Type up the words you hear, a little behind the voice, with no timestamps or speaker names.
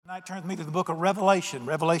Tonight, turn with me to the book of Revelation,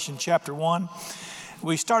 Revelation chapter 1.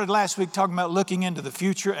 We started last week talking about looking into the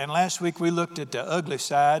future, and last week we looked at the ugly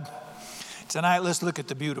side. Tonight, let's look at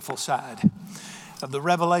the beautiful side of the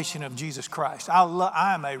revelation of Jesus Christ.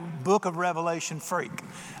 I am a book of Revelation freak.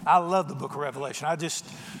 I love the book of Revelation.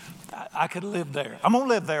 I could live there. I'm going to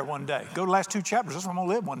live there one day. Go to the last two chapters. That's where I'm going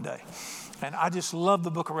to live one day. And I just love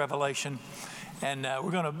the book of Revelation. And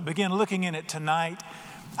we're going to begin looking in it tonight.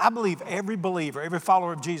 I believe every believer, every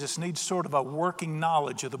follower of Jesus needs sort of a working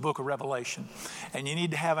knowledge of the book of Revelation. And you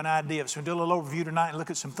need to have an idea. So we'll do a little overview tonight and look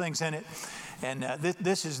at some things in it. And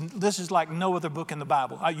this is like no other book in the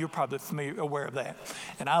Bible. You're probably aware of that.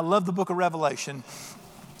 And I love the book of Revelation.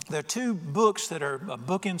 There are two books that are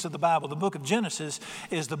bookends of the Bible. The book of Genesis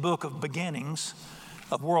is the book of beginnings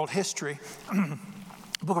of world history. The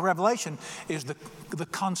book of Revelation is the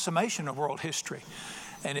consummation of world history.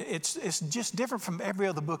 And it's just different from every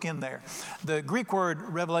other book in there. The Greek word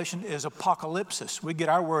revelation is apocalypsis. We get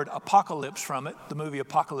our word apocalypse from it, the movie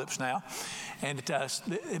Apocalypse Now. And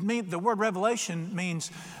the word revelation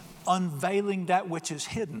means unveiling that which is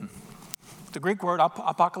hidden. The Greek word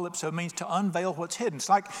apocalypso means to unveil what's hidden. It's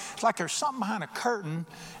like there's something behind a curtain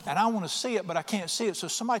and I want to see it, but I can't see it. So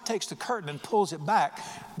somebody takes the curtain and pulls it back.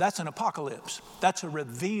 That's an apocalypse. That's a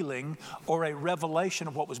revealing or a revelation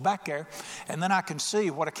of what was back there. And then I can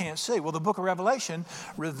see what I can't see. Well, the book of Revelation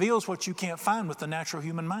reveals what you can't find with the natural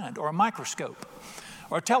human mind, or a microscope,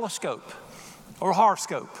 or a telescope, or a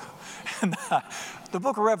horoscope. And the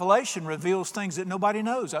book of Revelation reveals things that nobody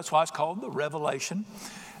knows. That's why it's called the Revelation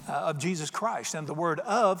of Jesus Christ. And the word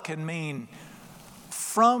 "of" can mean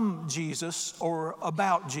from Jesus or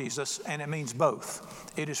about Jesus, and it means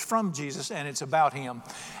both. It is from Jesus and it's about him.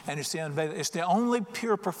 And it's the only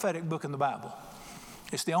pure prophetic book in the Bible.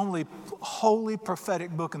 It's the only holy prophetic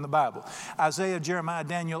book in the Bible. Isaiah, Jeremiah,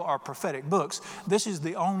 Daniel are prophetic books. This is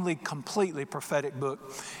the only completely prophetic book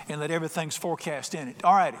in that everything's forecast in it.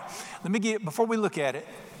 All righty, before we look at it,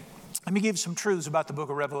 let me give you some truths about the book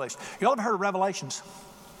of Revelation. You all ever heard of Revelations?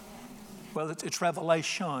 Well, it's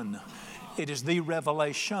revelation. It is the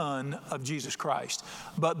revelation of Jesus Christ.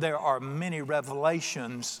 But there are many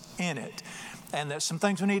revelations in it. And there's some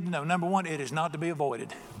things we need to know. Number one, it is not to be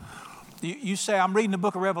avoided. You say, I'm reading the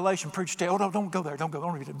book of Revelation. Preacher say, oh, no, don't go there. Don't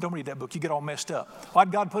read that book. You get all messed up. Why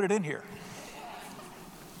did God put it in here?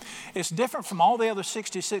 It's different from all the other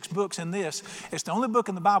 66 books in this. It's the only book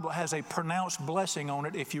in the Bible that has a pronounced blessing on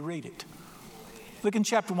it if you read it. Look in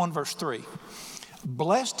chapter 1, verse 3.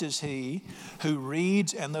 Blessed is he who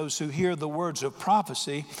reads and those who hear the words of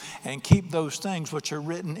prophecy and keep those things which are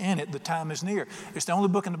written in it. The time is near. It's the only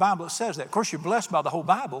book in the Bible that says that. Of course, you're blessed by the whole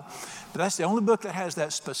Bible, but that's the only book that has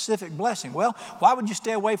that specific blessing. Well, why would you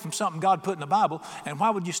stay away from something God put in the Bible? And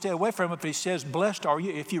why would you stay away from it if he says, blessed are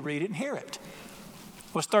you if you read it and hear it?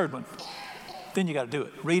 What's the third one? Then you got to do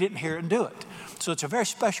it. Read it and hear it and do it. So it's a very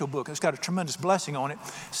special book. It's got a tremendous blessing on it.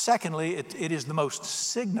 Secondly, it is the most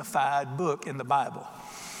signified book in the Bible.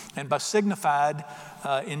 And by signified,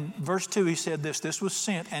 in verse 2, he said this was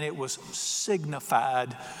sent and it was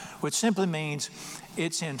signified, which simply means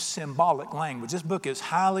it's in symbolic language. This book is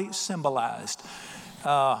highly symbolized.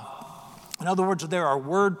 In other words, there are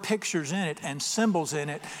word pictures in it and symbols in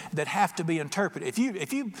it that have to be interpreted.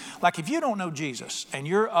 If you don't know Jesus and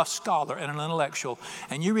you're a scholar and an intellectual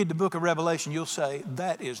and you read the book of Revelation, you'll say,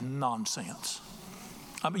 that is nonsense.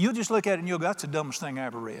 You'll just look at it and you'll go, that's the dumbest thing I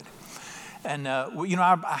ever read. And,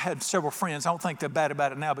 I had several friends. I don't think they're bad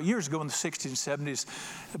about it now, but years ago in the 60s and 70s,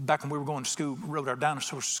 back when we were going to school, rode our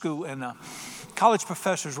dinosaurs to school, and college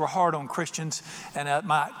professors were hard on Christians. And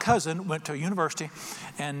my cousin went to a university,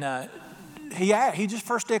 and he just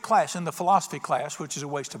first day of class in the philosophy class, which is a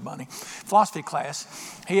waste of money, philosophy class,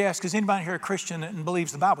 he asked, is anybody here a Christian and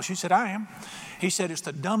believes the Bible? She said, I am. He said, it's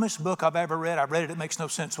the dumbest book I've ever read. I read it. It makes no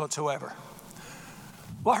sense whatsoever.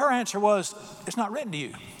 Well, her answer was, it's not written to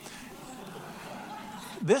you.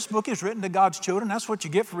 This book is written to God's children. That's what you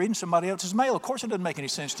get for reading somebody else's mail. Of course it doesn't make any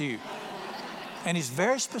sense to you. And he's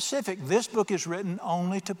very specific. This book is written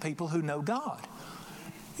only to people who know God.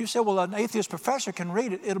 You say, well, an atheist professor can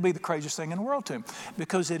read it. It'll be the craziest thing in the world to him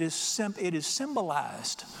because it is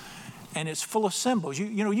symbolized and it's full of symbols.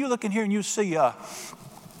 You look in here and you see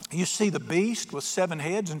the beast with 7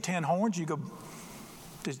 heads and 10 horns. You go,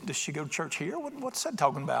 does she go to church here? What's that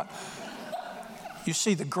talking about? You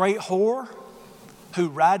see the great whore who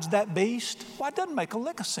rides that beast. Well, it doesn't make a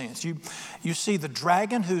lick of sense. You see the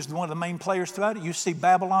dragon, who's one of the main players throughout it. You see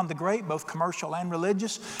Babylon the Great, both commercial and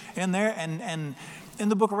religious in there. And in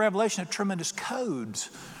the book of Revelation, there are tremendous codes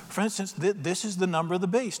For instance, this is the number of the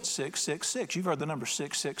beast, 666. You've heard the number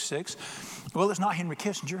 666. Well, it's not Henry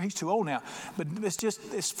Kissinger. He's too old now. But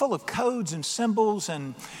it's full of codes and symbols,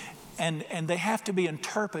 and they have to be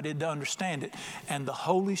interpreted to understand it. And the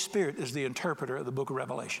Holy Spirit is the interpreter of the book of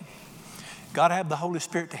Revelation. Got to have the Holy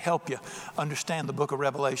Spirit to help you understand the book of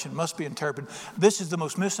Revelation. It must be interpreted. This is the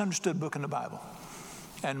most misunderstood book in the Bible.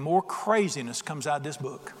 And more craziness comes out of this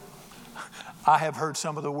book. I have heard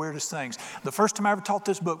some of the weirdest things. The first time I ever taught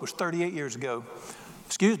this book was 42 years ago,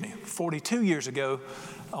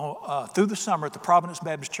 through the summer at the Providence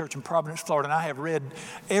Baptist Church in Providence, Florida. And I have read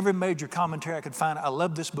every major commentary I could find. I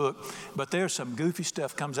love this book, but there's some goofy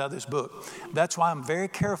stuff comes out of this book. That's why I'm very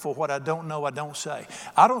careful what I don't know, I don't say.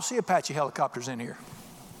 I don't see Apache helicopters in here.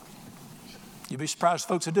 You'd be surprised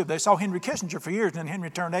folks that do. They saw Henry Kissinger for years, and then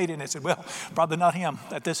Henry turned 80, and they said, well, probably not him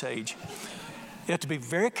at this age. You have to be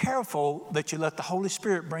very careful that you let the Holy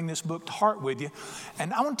Spirit bring this book to heart with you.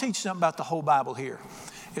 And I want to teach you something about the whole Bible here.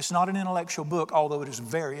 It's not an intellectual book, although it is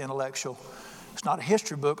very intellectual. It's not a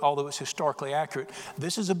history book, although it's historically accurate.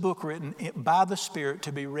 This is a book written by the Spirit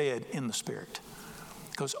to be read in the Spirit,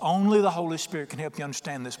 because only the Holy Spirit can help you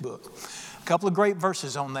understand this book. A couple of great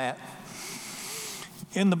verses on that.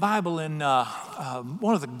 In the Bible, in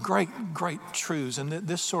one of the great truths, and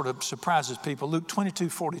this sort of surprises people, Luke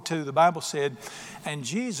 22:42, the Bible said, and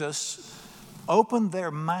Jesus opened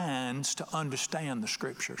their minds to understand the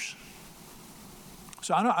Scriptures.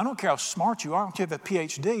 So I don't care how smart you are, I don't care if you have a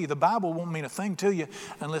PhD, the Bible won't mean a thing to you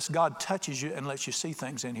unless God touches you and lets you see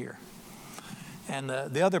things in here. And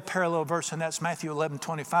the other parallel verse, and that's Matthew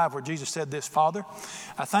 11:25, where Jesus said this, Father,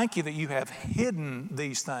 I thank you that you have hidden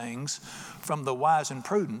these things from the wise and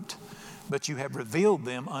prudent, but you have revealed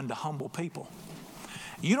them unto humble people.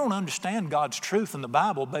 You don't understand God's truth in the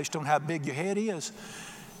Bible based on how big your head is.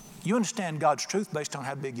 You understand God's truth based on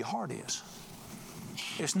how big your heart is.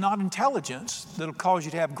 It's not intelligence that'll cause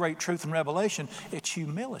you to have great truth and revelation. It's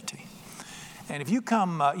humility. And if you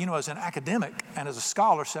come, as an academic and as a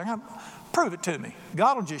scholar saying, prove it to me,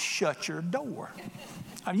 God will just shut your door.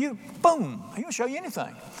 Boom, He won't show you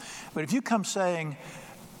anything. But if you come saying,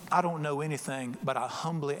 I don't know anything, but I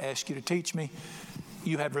humbly ask you to teach me,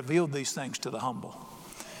 you have revealed these things to the humble.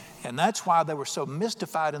 And that's why they were so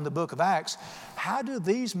mystified in the book of Acts. How do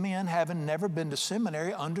these men, having never been to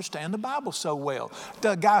seminary, understand the Bible so well?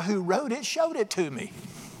 The guy who wrote it showed it to me.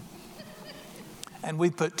 And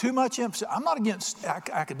we put too much emphasis, I'm not against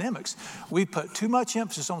academics, we put too much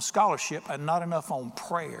emphasis on scholarship and not enough on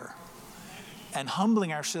prayer and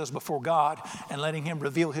humbling ourselves before God and letting Him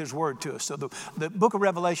reveal His word to us. So the book of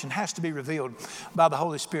Revelation has to be revealed by the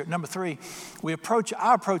Holy Spirit. Number 3,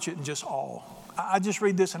 I approach it in just awe. I just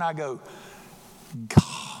read this and I go,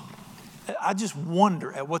 God, I just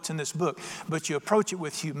wonder at what's in this book. But you approach it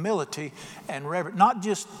with humility and reverence. Not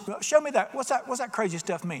just, show me that. What's that crazy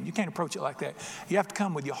stuff mean? You can't approach it like that. You have to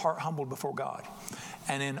come with your heart humbled before God.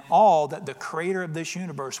 And in awe that the creator of this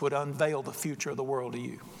universe would unveil the future of the world to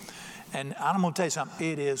you. And I'm going to tell you something.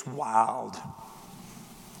 It is wild.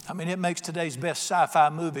 I mean, it makes today's best sci-fi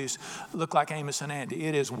movies look like Amos and Andy.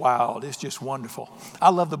 It is wild. It's just wonderful. I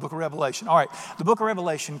love the book of Revelation. All right, the book of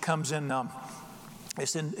Revelation comes in,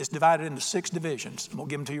 it's divided into 6 divisions. We'll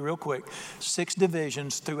give them to you real quick. 6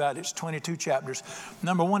 divisions throughout its 22 chapters.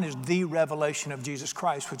 Number 1 is the revelation of Jesus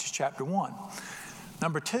Christ, which is chapter 1.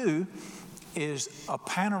 Number 2 is a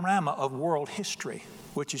panorama of world history,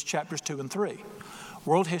 which is chapters 2 and 3.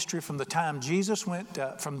 World history from the time Jesus went,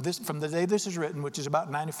 from the day this is written, which is about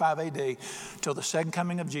 95 AD, till the second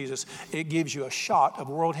coming of Jesus. It gives you a shot of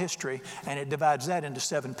world history, and it divides that into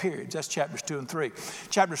 7 periods. That's chapters 2 and 3.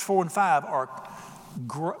 Chapters 4 and 5 are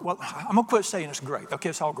great. Well, I'm going to quit saying it's great. Okay,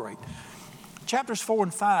 it's all great. Chapters 4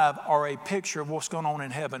 and 5 are a picture of what's going on in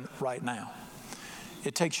heaven right now.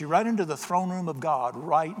 It takes you right into the throne room of God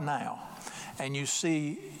right now. And you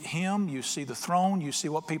see Him, you see the throne, you see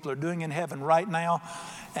what people are doing in heaven right now.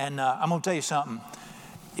 And I'm going to tell you something.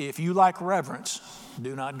 If you like reverence,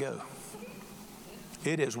 do not go.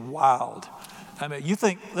 It is wild. I mean, you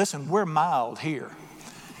think, listen, we're mild here.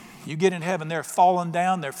 You get in heaven, they're falling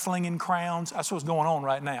down, they're flinging crowns. That's what's going on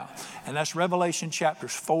right now. And that's Revelation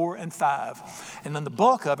chapters 4 and 5. And then the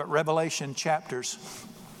bulk of it, Revelation chapters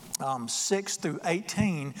 6 through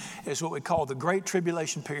 18, is what we call the Great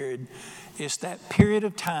Tribulation period. It's that period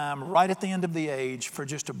of time right at the end of the age for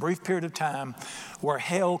just a brief period of time where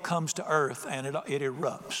hell comes to earth and it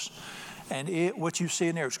erupts. And what you see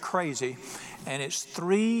in there is crazy. And it's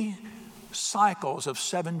 3 cycles of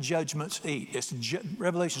 7 judgments each.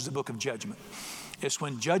 Revelation is the book of judgment. It's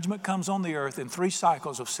when judgment comes on the earth in 3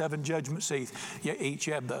 cycles of 7 judgments each.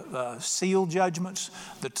 You have the seal judgments,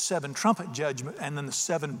 the 7 trumpet judgment, and then the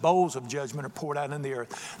 7 bowls of judgment are poured out in the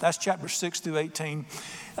earth. That's chapters 6 through 18.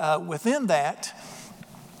 Within that,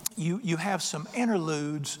 you have some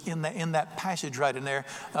interludes in that passage right in there.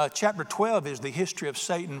 Chapter 12 is the history of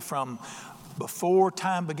Satan from before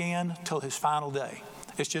time began till his final day.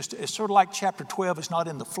 It's sort of like chapter 12. It's not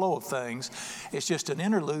in the flow of things. It's just an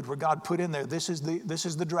interlude where God put in there, this is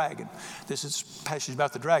the dragon. This is a passage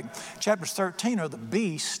about the dragon. Chapters 13 are the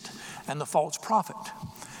beast and the false prophet.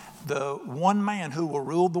 The one man who will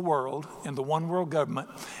rule the world in the one world government,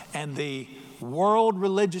 and the world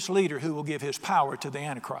religious leader who will give his power to the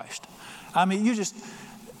Antichrist. I mean,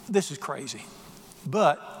 this is crazy.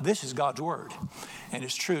 But this is God's word, and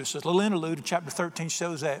it's true. So a little interlude of chapter 13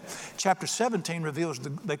 shows that. Chapter 17 reveals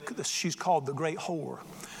she's called the great whore,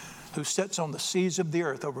 who sits on the seas of the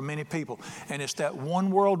earth over many people. And it's that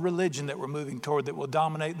one world religion that we're moving toward that will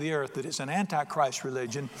dominate the earth, that is an antichrist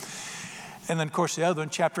religion. And then, of course, the other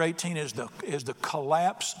one, chapter 18, is the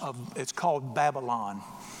collapse of, it's called Babylon,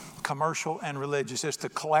 commercial and religious. It's the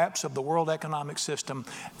collapse of the world economic system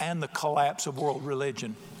and the collapse of world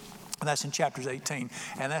religion. And that's in chapters 18,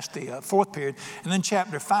 and that's the 4th period. And then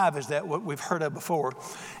chapter 5 is that what we've heard of before,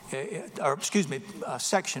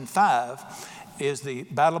 section 5 is the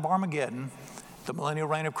Battle of Armageddon, the millennial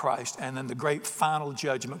reign of Christ, and then the great final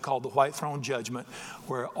judgment called the White Throne Judgment,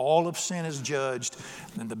 where all of sin is judged,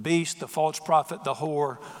 and the beast, the false prophet, the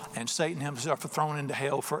whore, and Satan himself are thrown into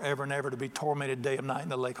hell forever and ever to be tormented day and night in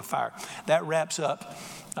the lake of fire. That wraps up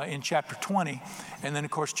in chapter 20. And then, of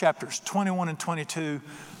course, chapters 21 and 22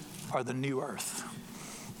 are the new earth,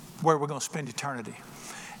 where we're going to spend eternity.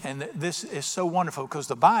 And this is so wonderful because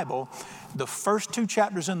the Bible, the first 2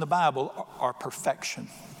 chapters in the Bible are perfection,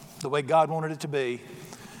 the way God wanted it to be.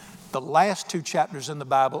 The last 2 chapters in the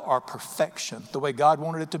Bible are perfection, the way God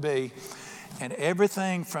wanted it to be. And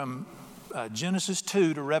everything from Genesis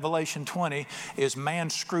 2 to Revelation 20 is man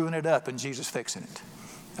screwing it up and Jesus fixing it.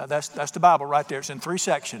 That's the Bible right there. It's in 3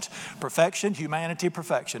 sections: perfection, humanity,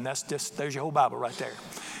 perfection. There's your whole Bible right there.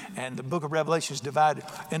 And the book of Revelation is divided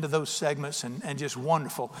into those segments, and just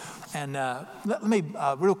wonderful. And let me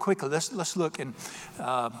real quickly, let's look and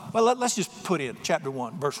let's just put in chapter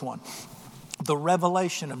 1, verse 1. The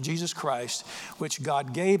revelation of Jesus Christ, which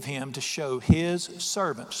God gave him to show his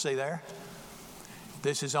servants. See there?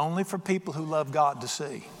 This is only for people who love God to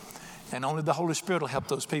see. And only the Holy Spirit will help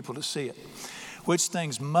those people to see it. Which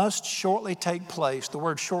things must shortly take place. The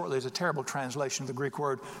word shortly is a terrible translation of the Greek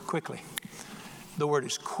word quickly. The word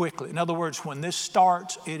is quickly. In other words, when this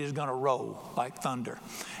starts, it is going to roll like thunder.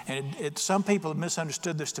 And some people have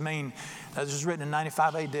misunderstood this to mean, this was written in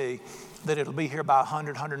 95 AD, that it'll be here by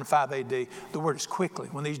 100, 105 AD. The word is quickly.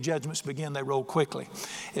 When these judgments begin, they roll quickly,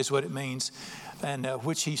 is what it means. And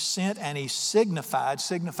which he sent and he signified.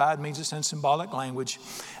 Signified means it's in symbolic language,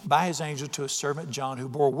 by his angel to his servant John, who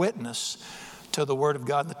bore witness to the word of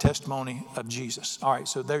God and the testimony of Jesus. All right,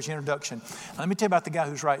 so there's the introduction. Now, let me tell you about the guy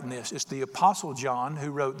who's writing this. It's the Apostle John,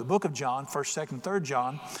 who wrote the book of John, 1st, 2nd, 3rd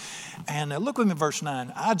John. And look with me, verse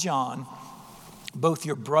 9. I, John, both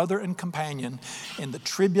your brother and companion in the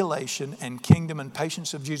tribulation and kingdom and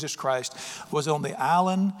patience of Jesus Christ, was on the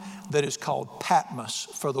island that is called Patmos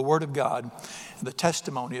for the word of God and the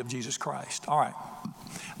testimony of Jesus Christ. All right,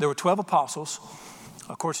 there were 12 apostles.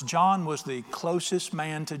 Of course, John was the closest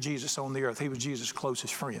man to Jesus on the earth. He was Jesus'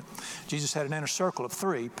 closest friend. Jesus had an inner circle of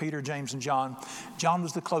 3, Peter, James, and John. John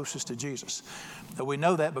was the closest to Jesus. We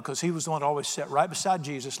know that because he was the one that always sat right beside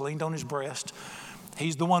Jesus, leaned on his breast.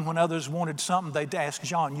 He's the one when others wanted something, they'd ask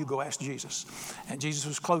John, you go ask Jesus. And Jesus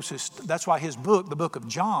was closest. That's why his book, the book of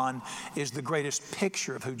John, is the greatest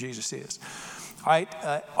picture of who Jesus is. All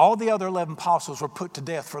right, all the other 11 apostles were put to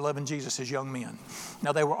death for loving Jesus as young men.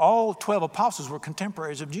 Now, all 12 apostles were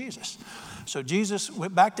contemporaries of Jesus. So Jesus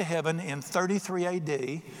went back to heaven in 33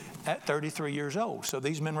 AD at 33 years old. So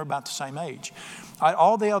these men were about the same age.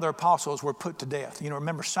 All the other apostles were put to death. You know,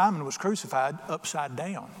 remember, Simon was crucified upside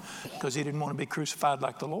down because he didn't want to be crucified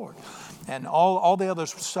like the Lord. And all the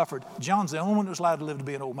others suffered. John's the only one that was allowed to live to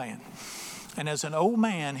be an old man. And as an old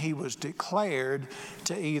man, he was declared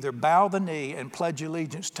to either bow the knee and pledge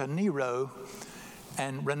allegiance to Nero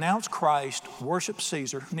and renounce Christ, worship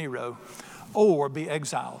Caesar, Nero, or be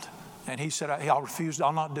exiled. And he said, I'll refuse,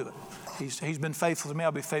 I'll not do it. He's been faithful to me,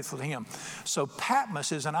 I'll be faithful to him. So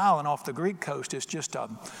Patmos is an island off the Greek coast. It's just a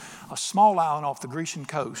small island off the Grecian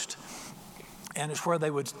coast. And it's where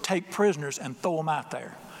they would take prisoners and throw them out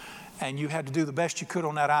there. and you had to do the best you could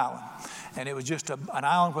on that island. And it was just an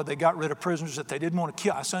island where they got rid of prisoners that they didn't want to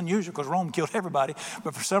kill. It's unusual because Rome killed everybody,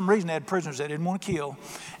 but for some reason they had prisoners they didn't want to kill.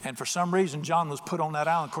 And for some reason John was put on that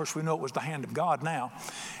island. Of course, we know it was the hand of God now.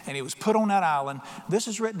 And he was put on that island. This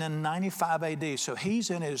is written in 95 AD, so he's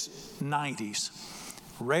in his 90s.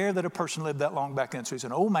 Rare that a person lived that long back then. So he's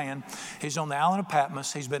an old man. He's on the island of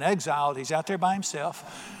Patmos. He's been exiled. He's out there by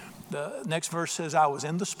himself. The next verse says, I was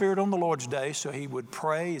in the Spirit on the Lord's day. So he would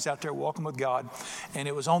pray. He's out there walking with God. And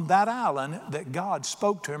it was on that island that God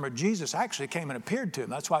spoke to him, or Jesus actually came and appeared to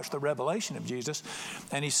him. That's why it's the revelation of Jesus.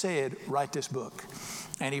 And he said, write this book.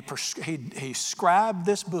 And he scribed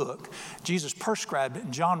this book. Jesus prescribed it,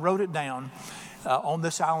 and John wrote it down on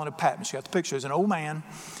this island of Patmos. You got the picture. He's an old man.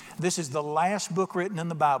 This is the last book written in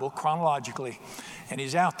the Bible chronologically, and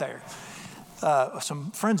he's out there.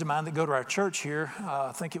 Some friends of mine that go to our church here,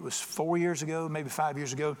 I think it was 4 years ago, maybe 5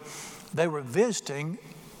 years ago, they were visiting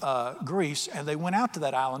Greece, and they went out to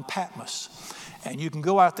that island, Patmos. And you can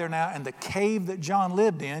go out there now, and the cave that John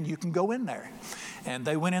lived in, you can go in there. And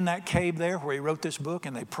they went in that cave there where he wrote this book,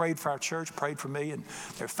 and they prayed for our church, prayed for me and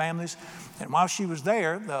their families. And while she was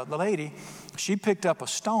there, the lady, she picked up a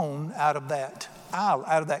stone out of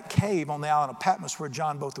that cave on the island of Patmos where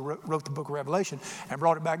John both wrote the book of Revelation, and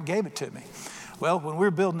brought it back and gave it to me. Well, when we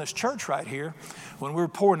were building this church right here, when we were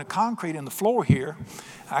pouring the concrete in the floor here,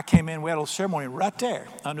 I came in, we had a little ceremony right there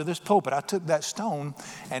under this pulpit. I took that stone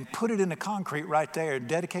and put it in the concrete right there,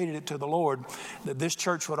 dedicated it to the Lord, that this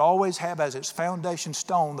church would always have as its foundation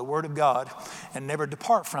stone the Word of God and never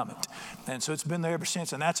depart from it. And so it's been there ever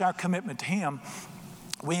since, and that's our commitment to Him.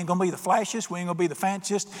 We ain't going to be the flashiest. We ain't going to be the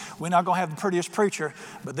fanciest. We're not going to have the prettiest preacher,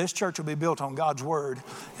 but this church will be built on God's Word,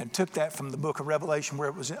 and took that from the book of Revelation where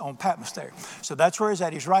it was on Patmos there. So that's where he's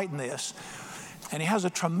at. He's writing this, and he has a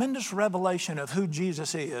tremendous revelation of who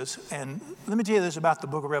Jesus is. And let me tell you this about the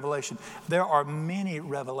book of Revelation. There are many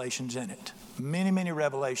revelations in it, many, many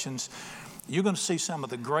revelations. You're going to see some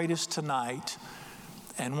of the greatest tonight,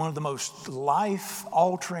 and one of the most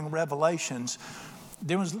life-altering revelations.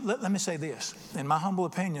 Let me say this, in my humble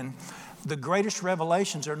opinion, the greatest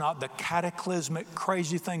revelations are not the cataclysmic,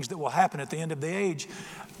 crazy things that will happen at the end of the age.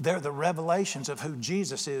 They're the revelations of who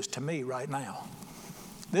Jesus is to me right now.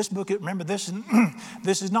 This book, remember, this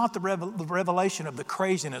is not the revelation of the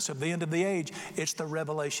craziness of the end of the age. It's the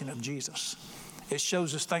revelation of Jesus. It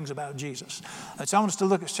shows us things about Jesus. And so I want us to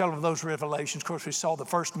look at several of those revelations. Of course, we saw the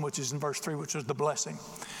first one, which is in verse 3, which was the blessing.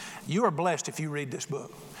 You are blessed if you read this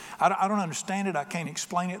book. I don't understand it. I can't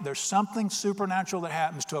explain it. There's something supernatural that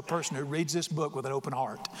happens to a person who reads this book with an open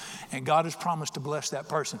heart. And God has promised to bless that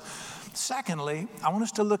person. Secondly, I want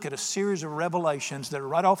us to look at a series of revelations that are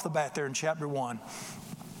right off the bat there in chapter 1.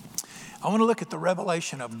 I want to look at the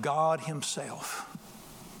revelation of God Himself.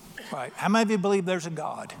 Right? How many of you believe there's a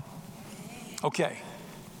God? Okay.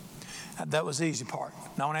 That was the easy part.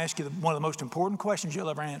 Now I want to ask you one of the most important questions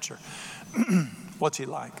you'll ever answer. What's He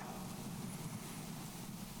like?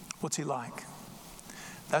 What's He like?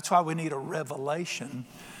 That's why we need a revelation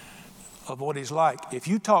of what He's like. If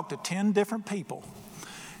you talk to 10 different people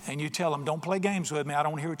and you tell them, don't play games with me, I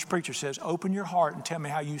don't want to hear what your preacher says, open your heart and tell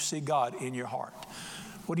me how you see God in your heart.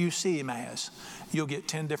 What do you see Him as? You'll get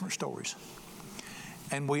 10 different stories.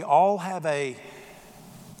 And we all have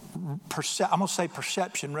I'm going to say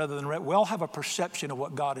perception rather than we all have a perception of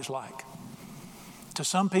what God is like. To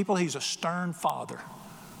some people, He's a stern father,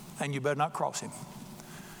 and you better not cross Him.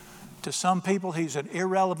 To some people, He's an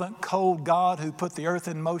irrelevant, cold God who put the earth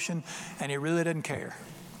in motion, and He really doesn't care.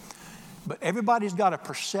 But everybody's got a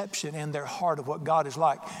perception in their heart of what God is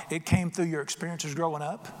like. It came through your experiences growing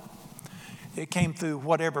up. It came through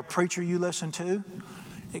whatever preacher you listened to.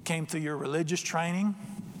 It came through your religious training.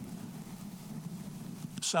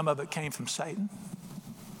 Some of it came from Satan.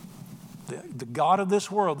 The God of this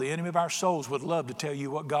world, the enemy of our souls, would love to tell you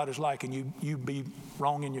what God is like, and you'd be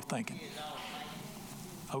wrong in your thinking.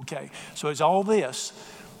 Okay, so it's all this.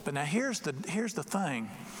 But now here's the thing.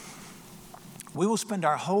 We will spend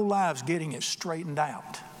our whole lives getting it straightened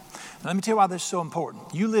out. Now, let me tell you why this is so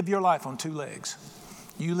important. You live your life on two legs.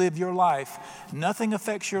 You live your life. Nothing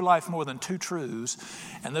affects your life more than two truths.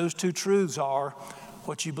 And those two truths are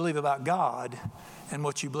what you believe about God and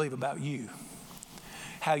what you believe about you.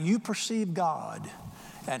 How you perceive God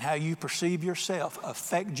and how you perceive yourself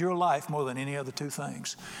affect your life more than any other two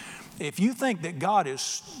things. If you think that God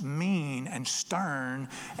is mean and stern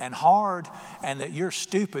and hard and that you're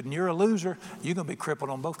stupid and you're a loser, you're going to be crippled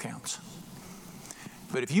on both counts.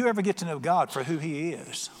 But if you ever get to know God for who He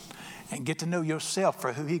is and get to know yourself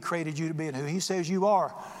for who He created you to be and who He says you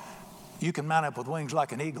are, you can mount up with wings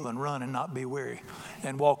like an eagle and run and not be weary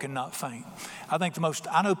and walk and not faint.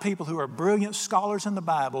 I know people who are brilliant scholars in the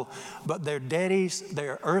Bible, but their daddies,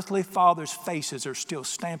 their earthly fathers' faces are still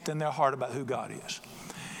stamped in their heart about who God is.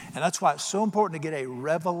 And that's why it's so important to get a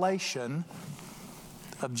revelation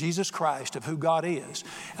of Jesus Christ, of who God is.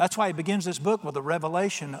 That's why he begins this book with a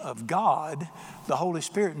revelation of God, the Holy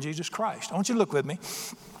Spirit, and Jesus Christ. I want you to look with me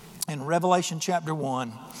in Revelation chapter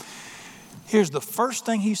 1. Here's the first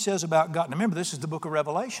thing he says about God. Now remember, this is the book of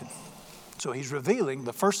Revelation. So he's revealing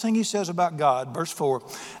the first thing he says about God. Verse 4,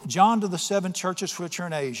 John to the 7 churches which are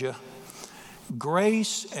in Asia,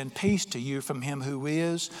 grace and peace to you from him who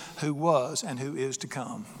is, who was, and who is to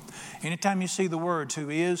come. Anytime you see the words who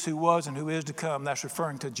is, who was, and who is to come, that's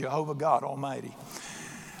referring to Jehovah God Almighty.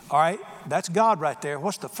 All right, that's God right there.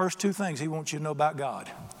 What's the first two things he wants you to know about God?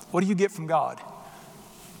 What do you get from God?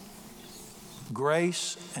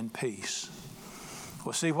 Grace and peace.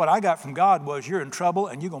 Well, see, what I got from God was you're in trouble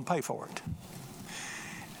and you're going to pay for it.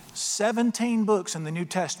 17 books in the New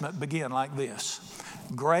Testament begin like this.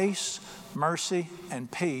 Grace, mercy, and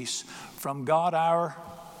peace from God our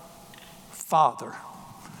Father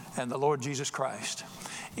and the Lord Jesus Christ.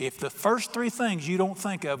 If the first three things you don't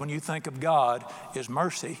think of when you think of God is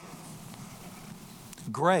mercy,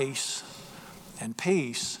 grace, and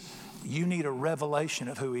peace, you need a revelation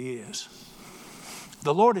of who he is.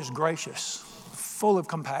 The Lord is gracious, full of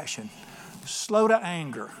compassion, slow to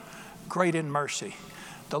anger, great in mercy.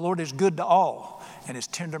 The Lord is good to all, and his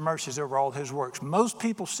tender mercies over all his works. Most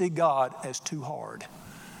people see God as too hard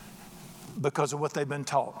because of what they've been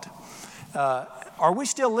taught. Are we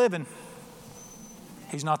still living?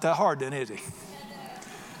 He's not that hard then, is he?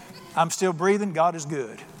 I'm still breathing. God is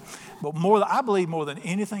good. But I believe more than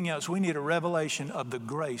anything else, we need a revelation of the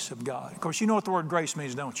grace of God. Of course, you know what the word grace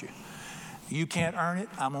means, don't you? You can't earn it.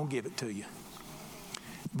 I'm going to give it to you.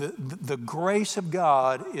 The grace of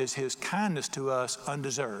God is his kindness to us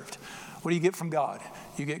undeserved. What do you get from God?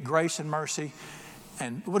 You get grace and mercy.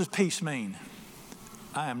 And what does peace mean?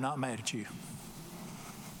 I am not mad at you.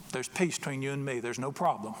 There's peace between you and me. There's no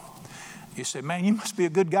problem. You say, man, you must be a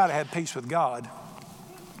good guy to have peace with God.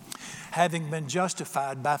 Having been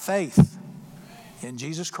justified by faith in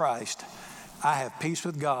Jesus Christ, I have peace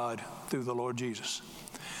with God through the Lord Jesus.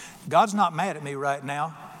 God's not mad at me right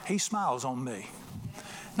now. He smiles on me.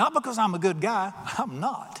 Not because I'm a good guy. I'm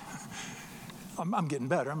not. I'm getting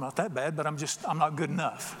better. I'm not that bad, but I'm not good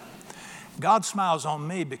enough. God smiles on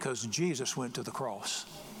me because Jesus went to the cross.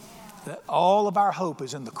 That all of our hope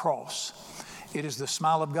is in the cross. It is the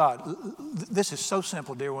smile of God. This is so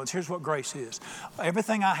simple, dear ones. Here's what grace is.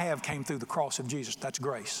 Everything I have came through the cross of Jesus. That's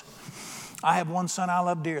grace. I have one son I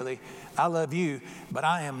love dearly. I love you, but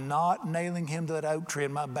I am not nailing him to that oak tree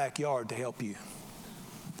in my backyard to help you.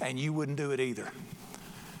 And you wouldn't do it either.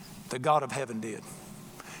 The God of heaven did.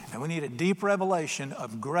 And we need a deep revelation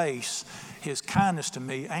of grace, his kindness to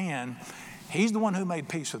me, and he's the one who made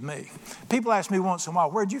peace with me. People ask me once in a while,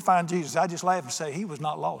 where'd you find Jesus? I just laugh and say, he was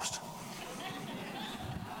not lost.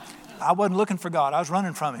 I wasn't looking for God. I was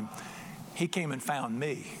running from him. He came and found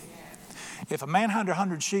me. If a man hunted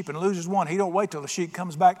 100 sheep and loses one, he don't wait till the sheep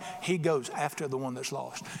comes back. He goes after the one that's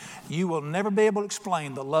lost. You will never be able to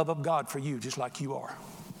explain the love of God for you just like you are.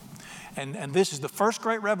 And this is the first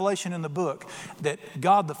great revelation in the book, that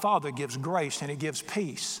God the Father gives grace and he gives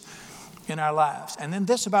peace in our lives. And then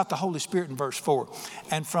this about the Holy Spirit in verse 4.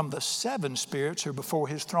 And from the 7 spirits who are before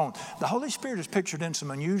his throne. The Holy Spirit is pictured in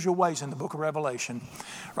some unusual ways in the book of Revelation.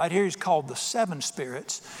 Right here he's called the 7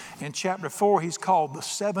 spirits. In chapter 4 he's called the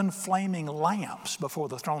 7 flaming lamps before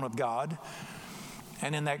the throne of God.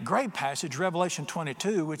 And in that great passage, Revelation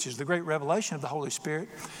 22, which is the great revelation of the Holy Spirit,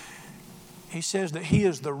 he says that he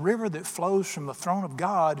is the river that flows from the throne of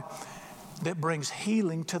God that brings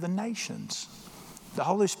healing to the nations. The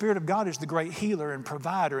Holy Spirit of God is the great healer and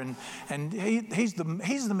provider, and he's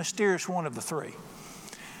the mysterious one of the three.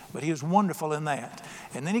 But he is wonderful in that.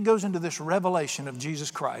 And then he goes into this revelation of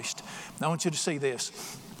Jesus Christ. Now I want you to see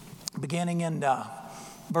this. Beginning in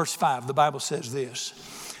verse 5, the Bible says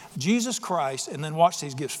this. Jesus Christ, and then watch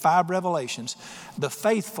these, gives 5 revelations. The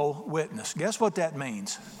faithful witness. Guess what that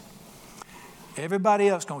means? Everybody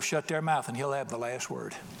else going to shut their mouth and he'll have the last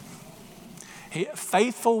word.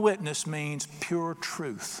 Faithful witness means pure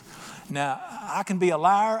truth. Now, I can be a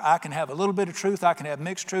liar. I can have a little bit of truth. I can have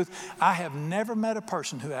mixed truth. I have never met a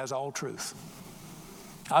person who has all truth.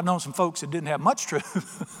 I've known some folks that didn't have much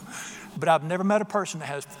truth, but I've never met a person that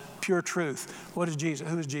has pure truth. What is Jesus?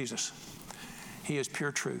 Who is Jesus? He is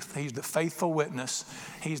pure truth. He's the faithful witness.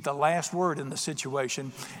 He's the last word in the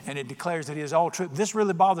situation, and it declares that he is all truth. This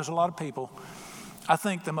really bothers a lot of people. I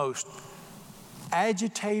think the most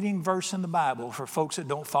agitating verse in the Bible for folks that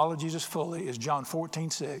don't follow Jesus fully is John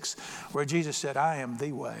 14:6, where Jesus said, I am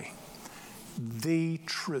the way, the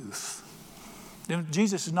truth.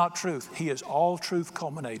 Jesus is not truth. He is all truth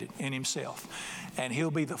culminated in himself. And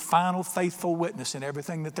he'll be the final faithful witness in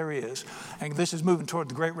everything that there is. And this is moving toward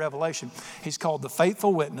the great revelation. He's called the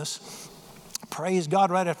faithful witness. Praise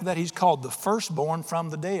God. Right after that, he's called the firstborn from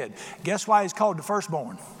the dead. Guess why he's called the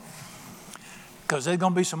firstborn? Because there's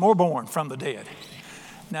going to be some more born from the dead.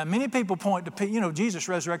 Now, many people point to, Jesus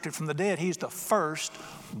resurrected from the dead. He's the first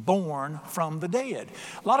born from the dead.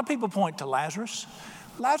 A lot of people point to Lazarus.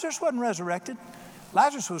 Lazarus wasn't resurrected.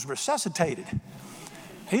 Lazarus was resuscitated.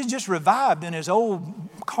 He's just revived in his old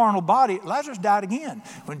carnal body. Lazarus died again.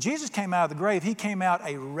 When Jesus came out of the grave, he came out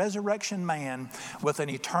a resurrection man with an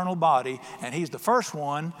eternal body, and he's the first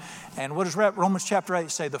one. And what does Romans chapter 8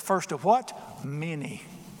 say? The first of what? Many.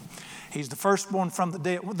 He's the firstborn from the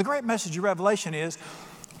dead. The great message of Revelation is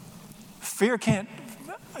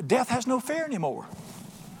death has no fear anymore.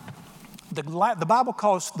 The Bible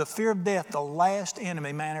calls the fear of death the last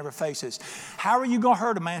enemy man ever faces. How are you going to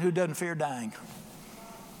hurt a man who doesn't fear dying?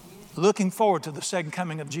 Looking forward to the second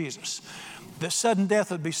coming of Jesus. That sudden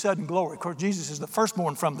death would be sudden glory. Of course, Jesus is the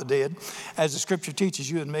firstborn from the dead, as the scripture teaches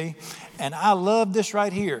you and me. And I love this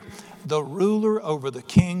right here. The ruler over the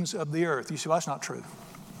kings of the earth. You say, well, that's not true.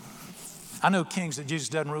 I know kings that Jesus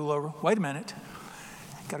doesn't rule over. Wait a minute.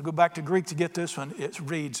 Got to go back to Greek to get this one. It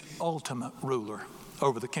reads ultimate ruler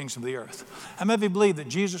over the kings of the earth. How many of you believe that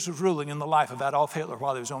Jesus was ruling in the life of Adolf Hitler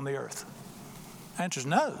while he was on the earth? The answer is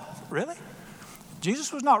no. Really?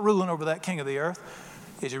 Jesus was not ruling over that king of the earth.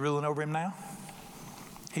 Is he ruling over him now?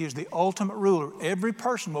 He is the ultimate ruler. Every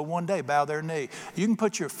person will one day bow their knee. You can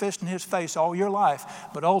put your fist in his face all your life,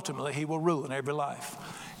 but ultimately he will rule in every life.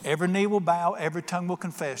 Every knee will bow, every tongue will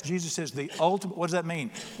confess. Jesus is the ultimate, what does that mean?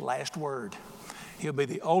 Last word. He'll be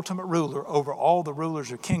the ultimate ruler over all the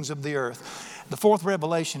rulers or kings of the earth. The fourth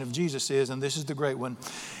revelation of Jesus is, and this is the great one,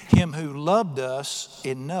 him who loved us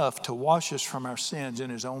enough to wash us from our sins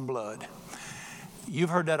in his own blood.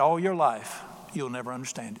 You've heard that all your life. You'll never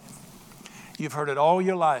understand it. You've heard it all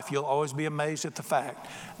your life. You'll always be amazed at the fact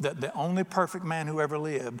that the only perfect man who ever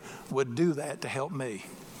lived would do that to help me.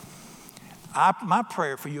 My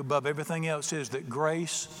prayer for you above everything else is that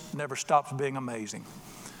grace never stops being amazing.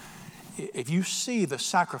 If you see the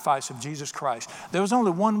sacrifice of Jesus Christ, there was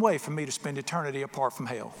only one way for me to spend eternity apart from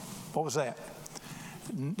hell. What was that?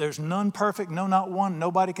 There's none perfect, no, not one.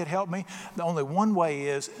 Nobody could help me. The only one way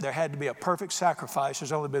is there had to be a perfect sacrifice.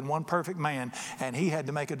 There's only been one perfect man, and he had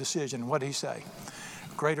to make a decision. What did he say?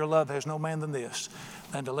 Greater love has no man than this,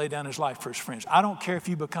 than to lay down his life for his friends. I don't care if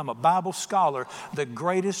you become a Bible scholar. The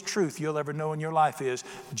greatest truth you'll ever know in your life is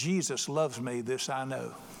Jesus loves me, this I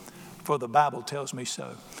know, for the Bible tells me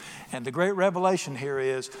so. And the great revelation here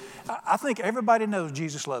is, I think everybody knows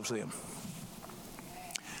Jesus loves them.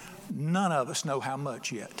 None of us know how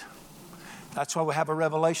much yet. That's why we have a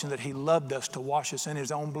revelation that he loved us to wash us in his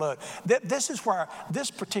own blood.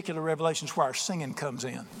 This particular revelation is where our singing comes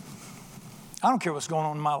in. I don't care what's going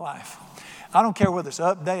on in my life. I don't care whether it's an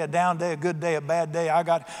up day, a down day, a good day, a bad day. I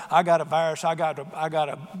got a virus.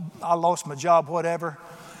 I lost my job, whatever.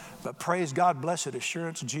 But praise God, blessed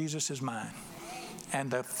assurance, Jesus is mine. And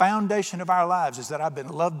the foundation of our lives is that I've been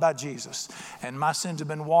loved by Jesus and my sins have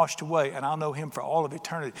been washed away and I'll know him for all of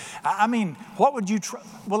eternity. I mean, what would you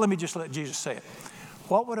well, let me just let Jesus say it.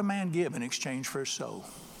 What would a man give in exchange for his soul?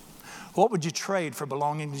 What would you trade for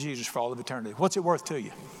belonging to Jesus for all of eternity? What's it worth to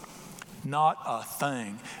you? Not a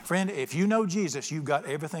thing. Friend, if you know Jesus, you've got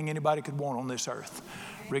everything anybody could want on this earth,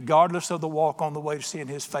 regardless of the walk on the way to seeing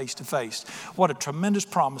his face to face. What a tremendous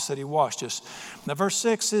promise that he washed us. Now, verse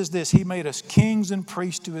 6 says this, he made us kings and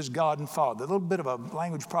priests to his God and Father. A little bit of a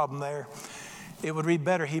language problem there. It would read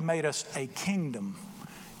better, he made us a kingdom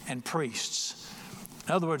and priests.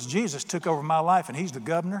 In other words, Jesus took over my life and he's the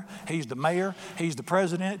governor, he's the mayor, he's the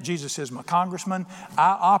president, Jesus is my congressman.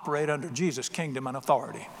 I operate under Jesus' kingdom and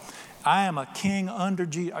authority. I am a king under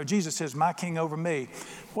Jesus. Jesus says, my king over me.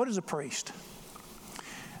 What is a priest?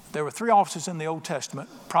 There were three offices in the Old Testament,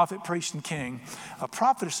 prophet, priest, and king. A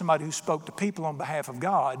prophet is somebody who spoke to people on behalf of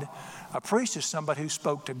God. A priest is somebody who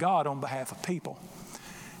spoke to God on behalf of people.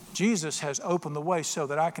 Jesus has opened the way so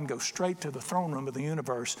that I can go straight to the throne room of the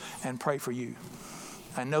universe and pray for you.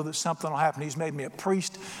 I know that something will happen. He's made me a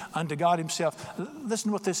priest unto God himself. Listen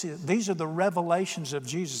to what this is. These are the revelations of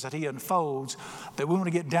Jesus that he unfolds that we want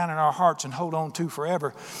to get down in our hearts and hold on to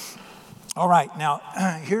forever. All right, now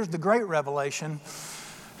here's the great revelation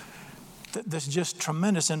that's just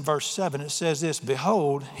tremendous in verse 7. It says this,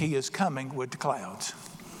 behold, he is coming with the clouds.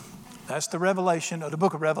 That's the revelation of the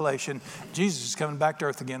book of Revelation. Jesus is coming back to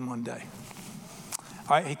earth again one day.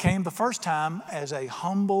 All right, he came the first time as a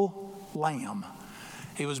humble lamb.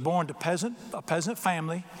 He was born to a peasant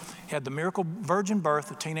family. He had the miracle virgin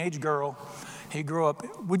birth, a teenage girl. He grew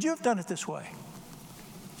up. Would you have done it this way?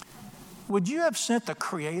 Would you have sent the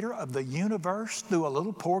creator of the universe through a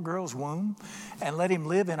little poor girl's womb and let him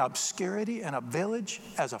live in obscurity in a village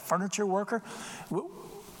as a furniture worker?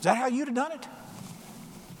 Is that how you'd have done it?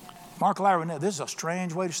 Mark Lowry, this is a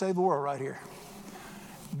strange way to save the world right here.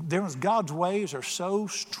 God's ways are so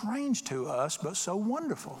strange to us, but so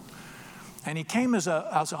wonderful. And he came as a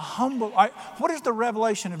humble. What is the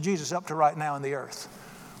revelation of Jesus up to right now in the earth?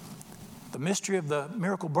 The mystery of the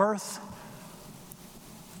miracle birth,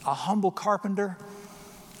 a humble carpenter,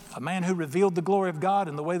 a man who revealed the glory of God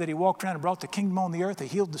in the way that he walked around and brought the kingdom on the earth. He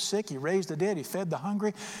healed the sick, he raised the dead, he fed the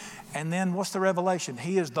hungry. And then what's the revelation?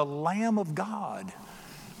 He is the Lamb of God,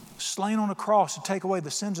 slain on a cross to take away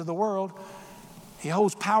the sins of the world. He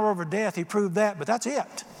holds power over death. He proved that, but that's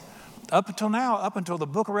it. Up until now, up until the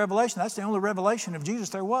book of Revelation, that's the only revelation of Jesus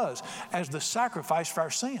there was as the sacrifice for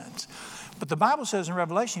our sins. But the Bible says in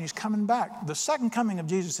Revelation, he's coming back. The second coming of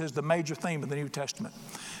Jesus is the major theme of the New Testament,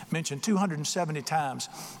 mentioned 270 times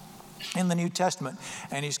in the New Testament,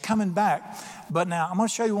 and he's coming back. But now I'm going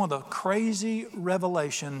to show you one of the crazy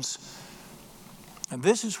revelations, and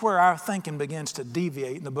this is where our thinking begins to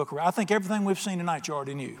deviate in the book. I think everything we've seen tonight you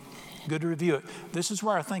already knew. Good to review it. This is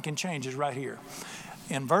where our thinking changes right here.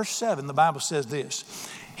 In verse 7, the Bible says this: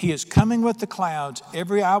 he is coming with the clouds,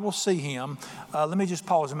 every eye will see him. Let me just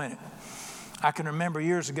pause a minute. I can remember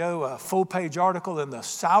years ago a full-page article in the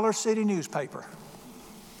Siler City newspaper.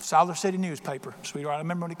 Siler City newspaper, sweetheart. I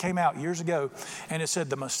remember when it came out years ago, and it said,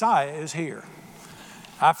 the Messiah is here.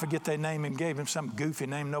 I forget they named him, gave him some goofy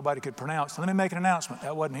name nobody could pronounce. Let me make an announcement.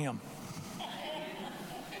 That wasn't him.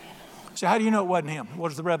 So how do you know it wasn't him? What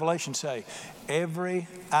does the Revelation say? Every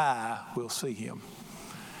eye will see him.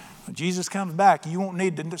 When Jesus comes back, you won't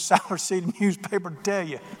need the Siler City newspaper to tell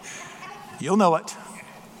you. You'll know it.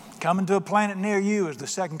 Coming to a planet near you is the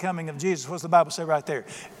second coming of Jesus. What's the Bible say right there?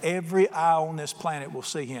 Every eye on this planet will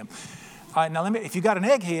see him. All right, now if you got an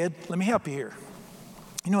egghead, let me help you here.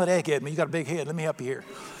 You know what egghead means? You got a big head. Let me help you here.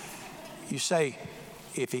 You say,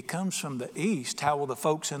 if he comes from the east, how will the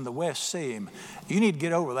folks in the west see him? You need to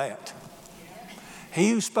get over that.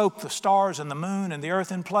 He who spoke the stars and the moon and the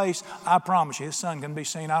earth in place, I promise you, his son can be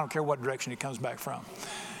seen. I don't care what direction he comes back from.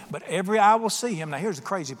 But every eye will see him. Now here's the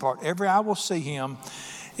crazy part. Every eye will see him,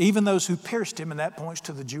 even those who pierced him, and that points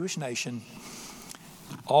to the Jewish nation.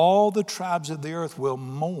 All the tribes of the earth will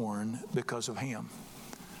mourn because of him.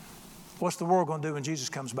 What's the world going to do when Jesus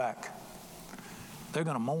comes back? They're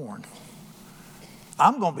going to mourn.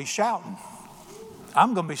 I'm going to be shouting.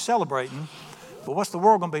 I'm going to be celebrating. But what's the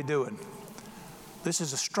world going to be doing? This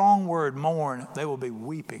is a strong word, mourn. They will be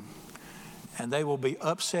weeping. And they will be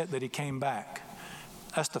upset that he came back.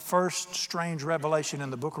 That's the first strange revelation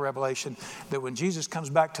in the book of Revelation, that when Jesus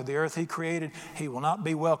comes back to the earth he created, he will not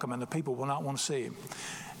be welcome and the people will not want to see him.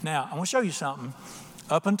 Now, I want to show you something.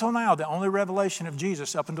 Up until now, the only revelation of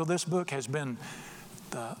Jesus up until this book has been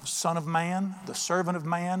the Son of Man, the servant of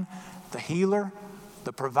man, the healer,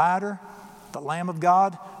 the provider, the Lamb of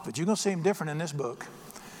God. But you're going to see him different in this book.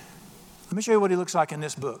 Let me show you what he looks like in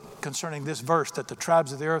this book concerning this verse that the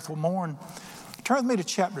tribes of the earth will mourn. Turn with me to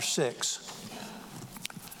chapter 6.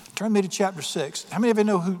 Turn me to chapter 6. How many of you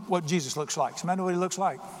know what Jesus looks like? Somebody know what he looks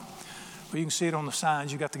like? Well, you can see it on the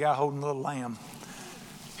signs. You got the guy holding the little lamb.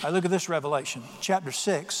 All right, look at this revelation. Chapter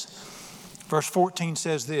 6, verse 14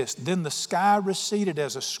 says this: then the sky receded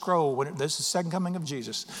as a scroll. This is the second coming of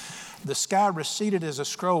Jesus. The sky receded as a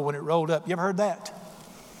scroll when it rolled up. You ever heard that?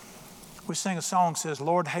 We sing a song that says,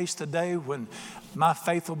 Lord, haste the day when my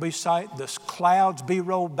faith will be sight. The clouds be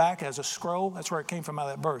rolled back as a scroll. That's where it came from, out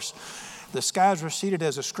of that verse. The skies receded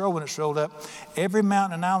as a scroll when it's rolled up. Every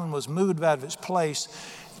mountain and island was moved out of its place.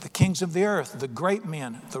 The kings of the earth, the great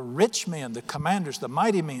men, the rich men, the commanders, the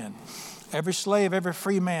mighty men, every slave, every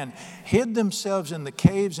free man, hid themselves in the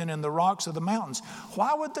caves and in the rocks of the mountains.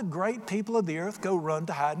 Why would the great people of the earth go run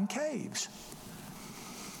to hide in caves?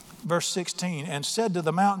 Verse 16, and said to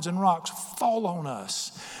the mountains and rocks, fall on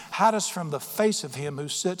us. Hide us from the face of him who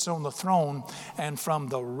sits on the throne and from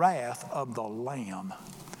the wrath of the Lamb.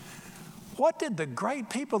 What did the great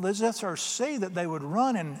people of this earth see that they would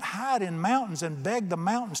run and hide in mountains and beg the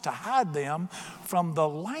mountains to hide them from the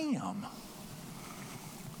Lamb?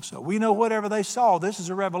 So we know whatever they saw, this is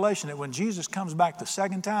a revelation that when Jesus comes back the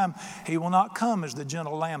second time, he will not come as the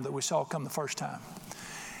gentle lamb that we saw come the first time.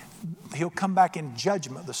 He'll come back in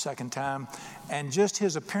judgment the second time, and just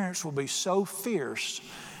his appearance will be so fierce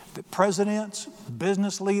that presidents,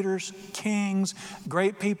 business leaders, kings,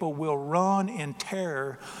 great people will run in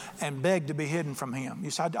terror and beg to be hidden from him.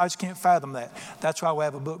 You say, I just can't fathom that. That's why we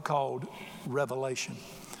have a book called Revelation.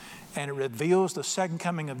 And it reveals the second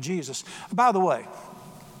coming of Jesus. By the way,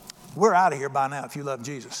 we're out of here by now if you love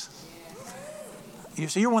Jesus. You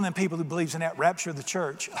see, you're one of them people who believes in that rapture of the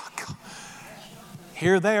church. Oh,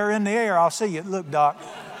 here, there, in the air, I'll see you. Look, Doc,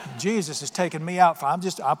 Jesus is taking me out.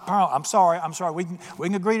 I'm sorry. We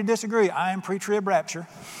can agree to disagree. I am pre-trib rapture.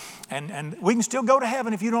 And we can still go to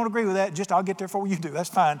heaven if you don't agree with that. Just I'll get there before you do. That's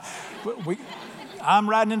fine. I'm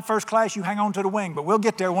riding in first class. You hang on to the wing. But we'll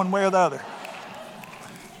get there one way or the other.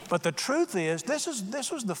 But the truth is, this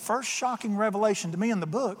was the first shocking revelation to me in the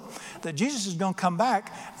book, that Jesus is going to come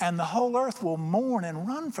back and the whole earth will mourn and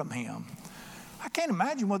run from him. I can't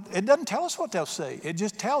imagine it doesn't tell us what they'll say. It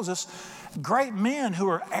just tells us great men who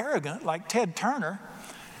are arrogant, like Ted Turner,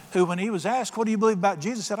 who when he was asked, what do you believe about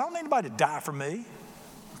Jesus, said, I don't need anybody to die for me.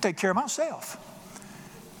 I'll take care of myself.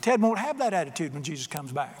 Ted won't have that attitude when Jesus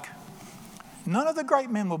comes back. None of the great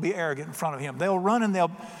men will be arrogant in front of him. They'll run and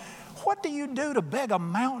what do you do to beg a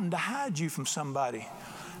mountain to hide you from somebody?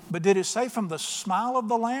 But did it say from the smile of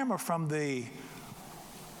the Lamb or from this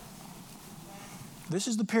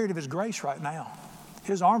is the period of his grace right now.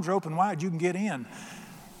 His arms are open wide, you can get in.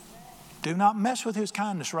 Do not mess with his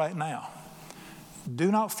kindness right now. Do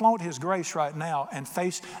not flaunt his grace right now and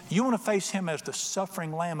you want to face him as the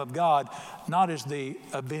suffering Lamb of God, not as the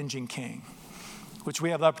avenging King, which we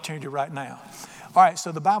have the opportunity right now. All right,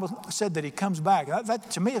 so the Bible said that he comes back.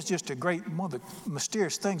 That to me is just one of the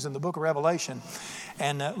mysterious things in the book of Revelation.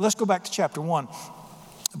 And let's go back to chapter 1,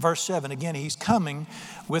 verse 7. Again, he's coming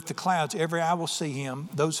with the clouds. Every eye will see him,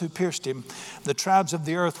 those who pierced him. The tribes of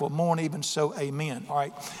the earth will mourn, even so, amen. All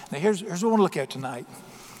right, now here's what I want to look at tonight.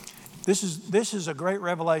 This is a great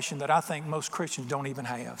revelation that I think most Christians don't even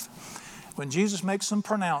have. When Jesus makes some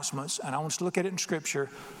pronouncements, and I want us to look at it in Scripture,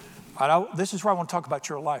 this is where I want to talk about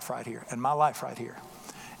your life right here and my life right here.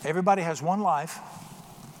 Everybody has one life,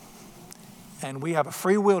 and we have a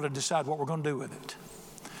free will to decide what we're going to do with it.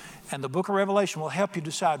 And the book of Revelation will help you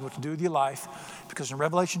decide what to do with your life, because in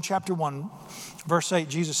Revelation chapter 1, verse 8,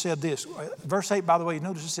 Jesus said this. Verse 8, by the way, you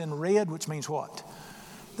notice it's in red, which means what?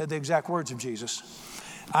 They're the exact words of Jesus.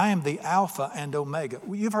 I am the Alpha and Omega.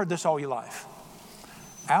 You've heard this all your life.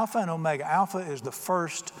 Alpha and Omega. Alpha is the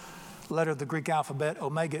first letter of the Greek alphabet.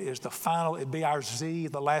 Omega is the final. It'd be our Z,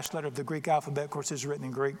 the last letter of the Greek alphabet. Of course, it's written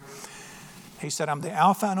in Greek. He said, I'm the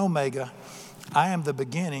Alpha and Omega. I am the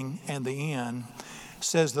beginning and the end,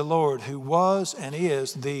 says the Lord, who was and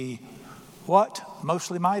is the what?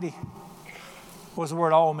 Mostly mighty. What does the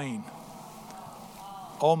word all mean?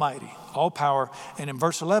 Almighty, all power. And in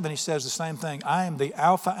verse 11, he says the same thing. I am the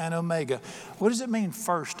Alpha and Omega. What does it mean,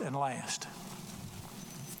 first and last?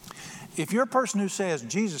 If you're a person who says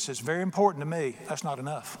Jesus is very important to me, that's not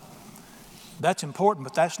enough. That's important,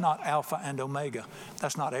 but that's not Alpha and Omega.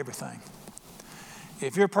 That's not everything.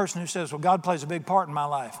 If you're a person who says, well, God plays a big part in my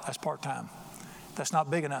life, that's part-time. That's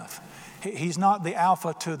not big enough. He's not the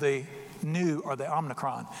Alpha to the Nu or the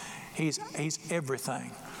Omicron. He's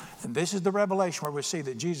everything. And this is the revelation where we see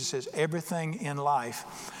that Jesus is everything in life.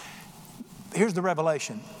 Here's the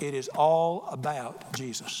revelation. It is all about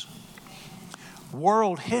Jesus.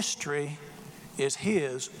 World history is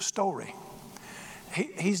his story.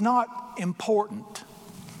 He's not important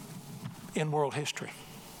in world history.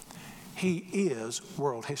 He is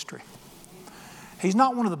world history. He's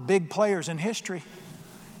not one of the big players in history.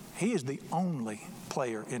 He is the only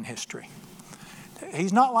player in history.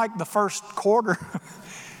 He's not like the first quarter.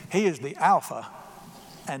 He is the Alpha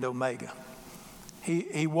and Omega.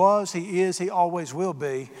 He was, he is, he always will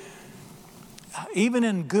be. Even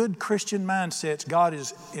in good Christian mindsets, God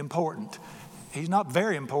is important. He's not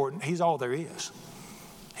very important. He's all there is.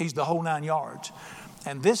 He's the whole 9 yards.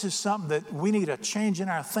 And this is something that we need a change in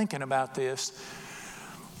our thinking about this.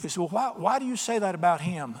 You say, well, why do you say that about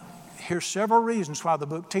him? Here's several reasons why the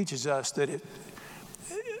book teaches us that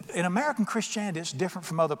in American Christianity, it's different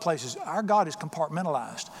from other places. Our God is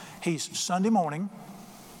compartmentalized. He's Sunday morning,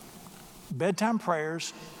 bedtime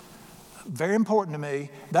prayers, very important to me.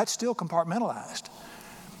 That's still compartmentalized.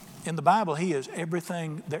 In the Bible, he is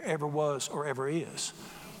everything there ever was or ever is.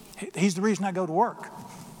 He's the reason I go to work,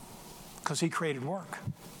 because he created work.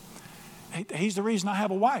 He's the reason I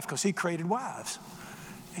have a wife, because he created wives.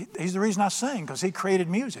 He's the reason I sing, because he created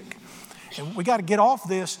music. And we got to get off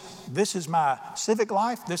this. This is my civic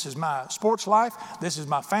life. This is my sports life. This is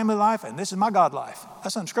my family life. And this is my God life.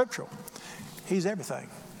 That's unscriptural. He's everything.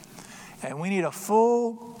 And we need a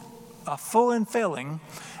full infilling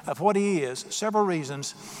of what he is. Several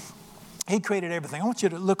reasons. He created everything. I want you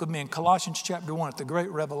to look with me in Colossians chapter 1 at the great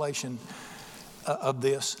revelation of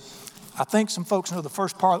this. I think some folks know the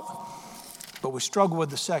first part, but we struggle with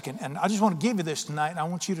the second. And I just want to give you this tonight, and I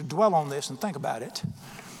want you to dwell on this and think about it.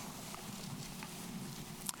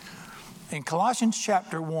 In Colossians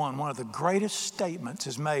chapter 1, one of the greatest statements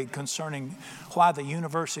is made concerning why the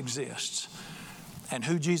universe exists and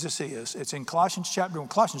who Jesus is. It's in Colossians chapter 1.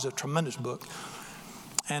 Colossians is a tremendous book.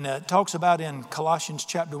 And it talks about in Colossians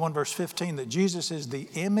chapter 1, verse 15, that Jesus is the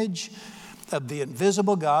image of the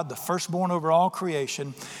invisible God, the firstborn over all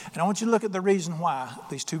creation. And I want you to look at the reason why,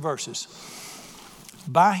 these two verses.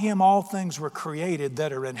 By him all things were created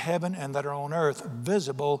that are in heaven and that are on earth,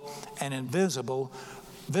 visible and invisible,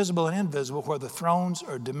 whether thrones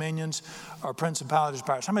or dominions or principalities,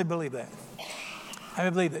 powers. How many believe that? How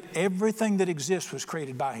many believe that everything that exists was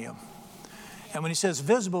created by him? And when he says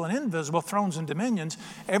visible and invisible, thrones and dominions,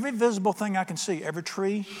 every visible thing I can see, every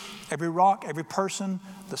tree, every rock, every person,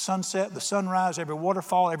 the sunset, the sunrise, every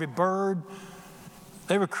waterfall, every bird,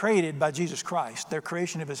 they were created by Jesus Christ. They're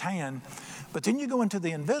creation of his hand. But then you go into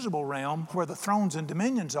the invisible realm where the thrones and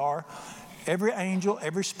dominions are. Every angel,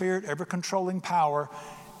 every spirit, every controlling power,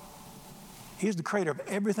 he's the creator of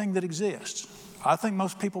everything that exists. I think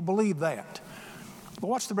most people believe that. But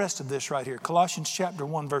watch the rest of this right here. Colossians chapter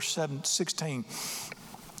 1, verse 16.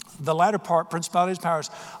 The latter part, principalities, powers,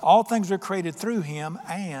 all things were created through him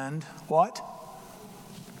and what?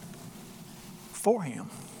 For him.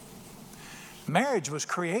 Marriage was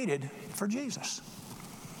created for Jesus.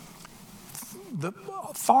 The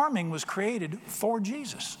farming was created for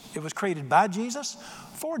Jesus. It was created by Jesus,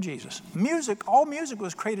 for Jesus. Music, all music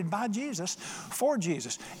was created by Jesus, for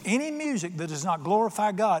Jesus. Any music that does not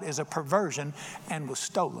glorify God is a perversion and was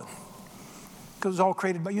stolen. Because it was all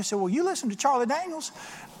created by, you say, well, you listen to Charlie Daniels.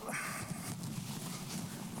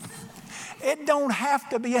 It don't have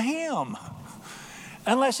to be a hymn.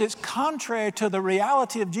 Unless it's contrary to the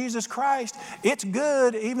reality of Jesus Christ, it's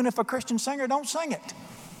good even if a Christian singer don't sing it.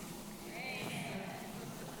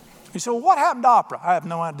 You say, well, what happened to opera? I have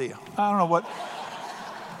no idea. I don't know what.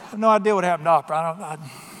 I have no idea what happened to opera.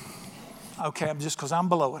 Okay, just because I'm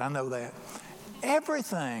below it, I know that.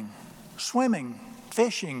 Everything, swimming,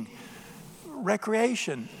 fishing,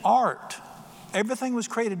 recreation, art, everything was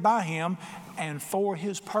created by him and for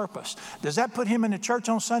his purpose. Does that put him in the church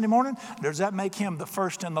on Sunday morning? Does that make him the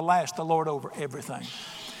first and the last, the Lord over everything?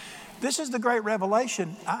 This is the great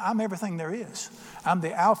revelation. I'm everything there is. I'm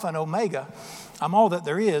the Alpha and Omega. I'm all that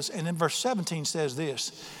there is. And then verse 17 says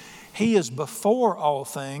this. He is before all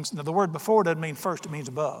things. Now the word before doesn't mean first, it means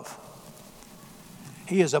above.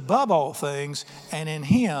 He is above all things, and in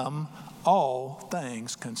him all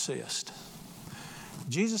things consist.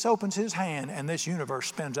 Jesus opens his hand and this universe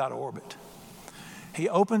spins out of orbit. He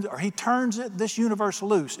opens, or he turns it, this universe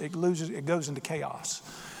loose. It goes into chaos.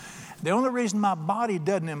 The only reason my body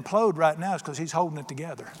doesn't implode right now is because he's holding it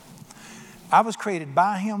together. I was created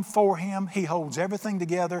by him, for him. He holds everything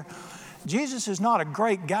together. Jesus is not a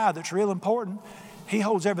great guy that's real important. He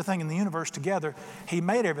holds everything in the universe together. He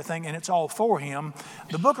made everything, and it's all for him.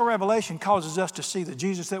 The book of Revelation causes us to see the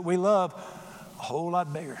Jesus that we love a whole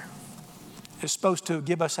lot bigger. It's supposed to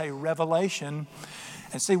give us a revelation.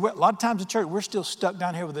 And see, a lot of times in church, we're still stuck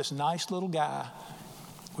down here with this nice little guy,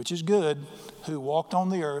 which is good, who walked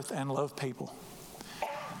on the earth and loved people.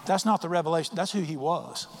 That's not the revelation. That's who he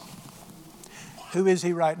was. Who is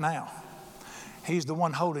he right now? He's the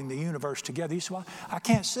one holding the universe together. You say, well, I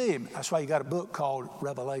can't see him. That's why you got a book called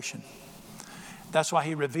Revelation. That's why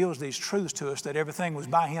he reveals these truths to us, that everything was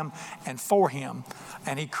by him and for him.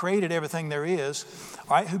 And he created everything there is.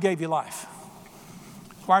 All right, who gave you life?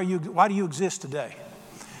 Why do you exist today?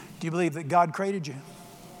 Do you believe that God created you?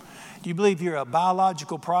 Do you believe you're a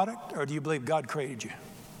biological product, or do you believe God created you?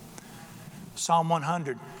 Psalm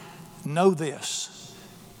 100, know this,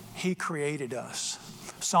 he created us.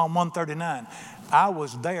 Psalm 139, I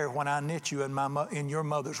was there when I knit you in your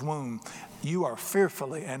mother's womb. You are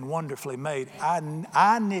fearfully and wonderfully made.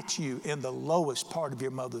 I knit you in the lowest part of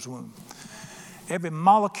your mother's womb. Every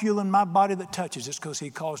molecule in my body that touches is because he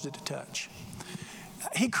caused it to touch.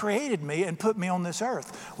 He created me and put me on this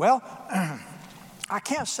earth. Well, I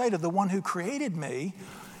can't say to the one who created me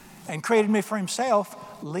and created me for himself,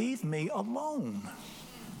 leave me alone.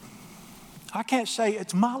 I can't say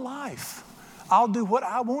it's my life. I'll do what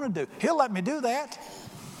I want to do. He'll let me do that.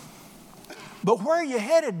 But where are you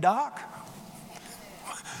headed, Doc?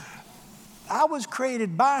 I was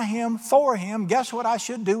created by him, for him. Guess what I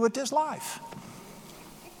should do with this life?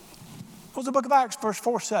 What does the book of Acts verse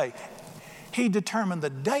 4 say? He determined the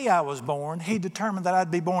day I was born. He determined that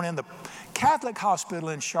I'd be born in the Catholic hospital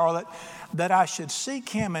in Charlotte, that I should seek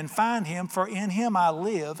him and find him, for in him I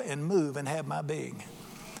live and move and have my being.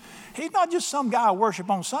 He's not just some guy I worship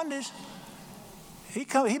on Sundays. He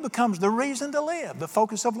becomes the reason to live, the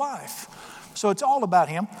focus of life. So it's all about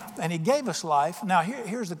him, and he gave us life. Now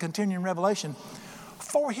here's the continuing revelation.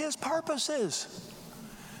 For his purposes.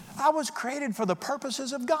 I was created for the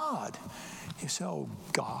purposes of God. You say, oh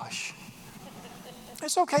gosh.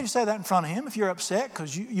 It's okay to say that in front of him if you're upset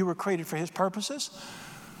because you were created for his purposes.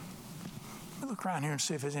 Let me look around here and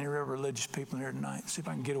see if there's any real religious people in here tonight. See if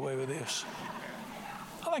I can get away with this.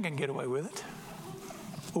 I think I can get away with it.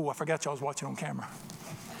 Oh, I forgot y'all was watching on camera.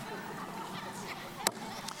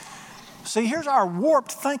 See, here's our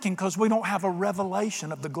warped thinking because we don't have a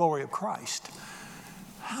revelation of the glory of Christ.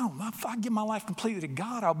 If I give my life completely to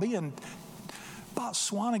God, I'll be in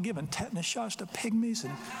Botswana giving tetanus shots to pygmies,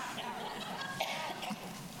 and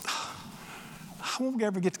I won't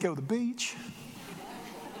ever get to go to the beach.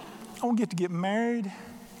 I won't get to get married. I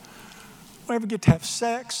won't ever get to have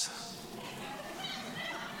sex.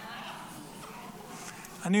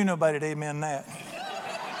 I knew nobody'd amen that.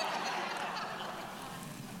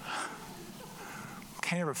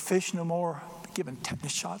 Can't ever fish no more. Giving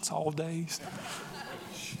tetanus shots all days.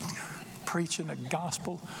 Preaching the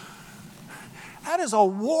gospel. That is a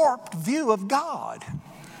warped view of God.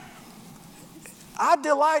 I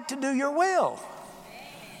delight to do your will.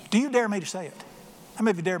 Do you dare me to say it? How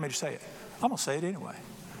many of you dare me to say it? I'm going to say it anyway.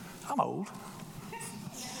 I'm old.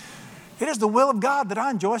 It is the will of God that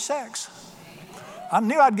I enjoy sex. I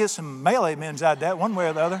knew I'd get some male amens out of that one way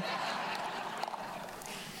or the other.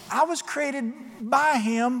 I was created by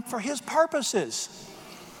him for his purposes.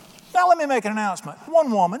 Now let me make an announcement.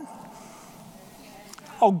 One woman.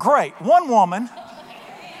 Oh, great. One woman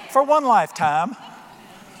for one lifetime.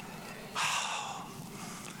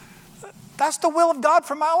 That's the will of God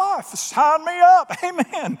for my life. Sign me up.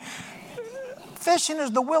 Amen. Fishing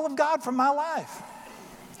is the will of God for my life.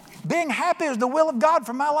 Being happy is the will of God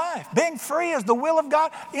for my life. Being free is the will of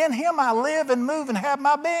God. In him I live and move and have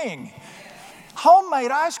my being.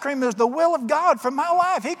 Homemade ice cream is the will of God for my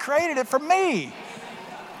life. He created it for me.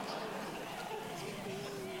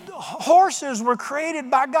 Horses were created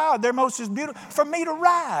by God. They're most beautiful for me to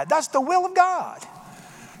ride. That's the will of God.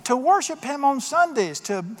 To worship him on Sundays,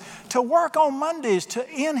 to work on Mondays,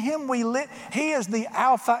 in him we live. He is the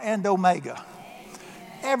Alpha and Omega.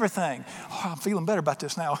 Everything. Oh, I'm feeling better about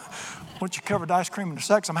this now. Once you covered ice cream and the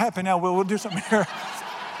sex, I'm happy now. We'll do something here.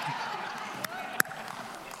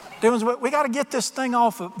 We got to get this thing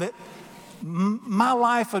off of that. My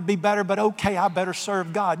life would be better, but okay, I better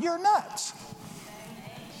serve God. You're nuts.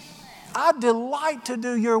 I delight to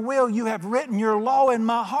do your will. You have written your law in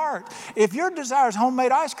my heart. If your desire is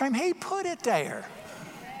homemade ice cream, he put it there.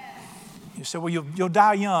 You say, well, you'll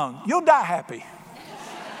die young. You'll die happy.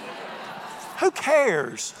 Who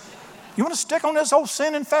cares? You want to stick on this old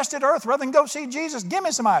sin-infested earth rather than go see Jesus? Give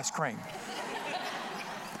me some ice cream.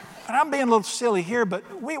 And I'm being a little silly here,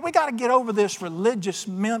 but we got to get over this religious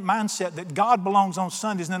mindset that God belongs on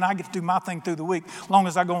Sundays and then I get to do my thing through the week as long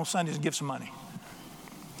as I go on Sundays and give some money.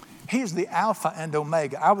 He's the Alpha and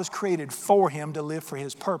Omega. I was created for him to live for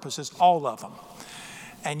his purposes, all of them.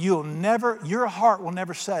 And your heart will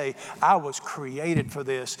never say, I was created for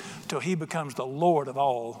this, till he becomes the Lord of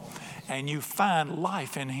all and you find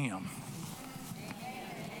life in him.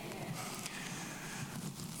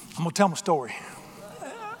 I'm going to tell them a story.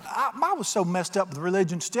 I was so messed up with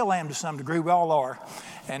religion, still am to some degree. We all are.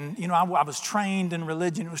 And, I was trained in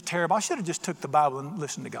religion. It was terrible. I should have just took the Bible and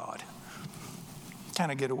listened to God.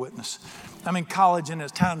 Kind of get a witness. I'm in college and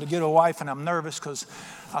it's time to get a wife and I'm nervous because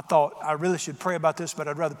I thought I really should pray about this, but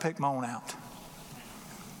I'd rather pick my own out.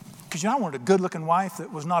 Because I wanted a good-looking wife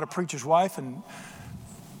that was not a preacher's wife, and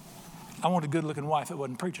I wanted a good-looking wife that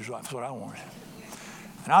wasn't a preacher's wife. That's what I wanted.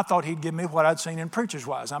 And I thought he'd give me what I'd seen in preacher's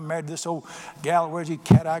wives. I'm married to this old gal that wears these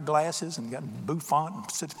cat-eye glasses and got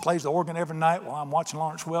bouffant and plays the organ every night while I'm watching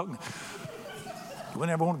Lawrence Welk. We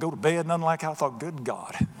never want to go to bed, nothing like that. I thought, good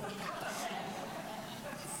God.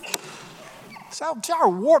 So it's our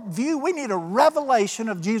warped view. We need a revelation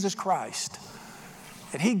of Jesus Christ.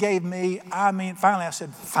 And he gave me, finally I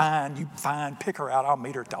said, fine, pick her out. I'll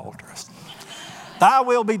meet her at the altar. Thy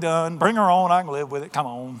will be done. Bring her on. I can live with it. Come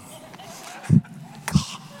on.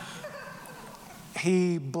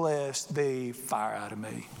 He blessed the fire out of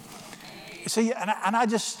me. See, and I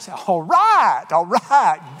just said, all right.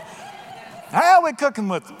 Now we're cooking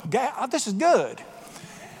with, this is good.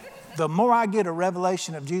 The more I get a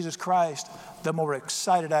revelation of Jesus Christ, the more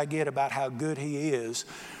excited I get about how good he is.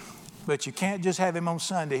 But you can't just have him on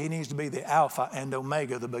Sunday. He needs to be the Alpha and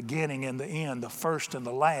Omega, the beginning and the end, the first and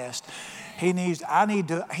the last.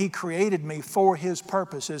 He created me for His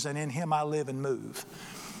purposes, and in Him I live and move.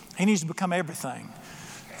 He needs to become everything.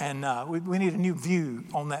 And we need a new view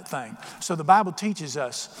on that thing. So the Bible teaches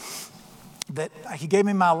us that He gave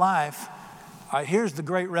me my life. All right, here's the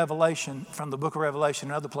great revelation from the book of Revelation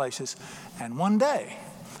and other places. And one day,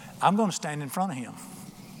 I'm going to stand in front of Him.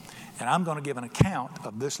 And I'm going to give an account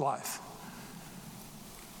of this life.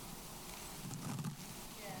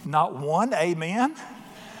 Not one amen.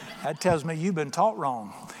 That tells me you've been taught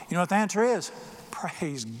wrong. You know what the answer is?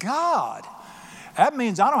 Praise God. That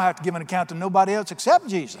means I don't have to give an account to nobody else except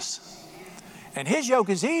Jesus. And His yoke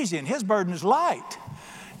is easy and His burden is light.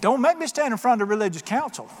 Don't make me stand in front of religious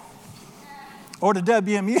council or the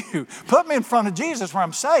WMU. Put me in front of Jesus where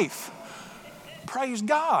I'm safe. Praise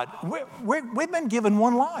God. We've been given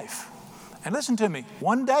one life. And listen to me.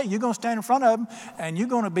 One day you're going to stand in front of Him and you're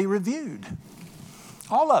going to be reviewed.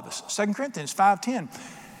 All of us. 2 Corinthians 5:10.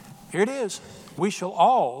 Here it is. We shall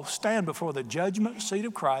all stand before the judgment seat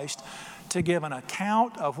of Christ to give an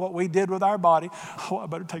account of what we did with our body. Oh, I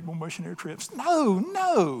better take more missionary trips.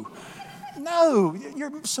 No.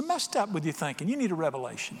 You're so messed up with your thinking. You need a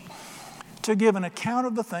revelation. To give an account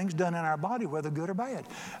of the things done in our body, whether good or bad.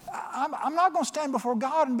 I'm not going to stand before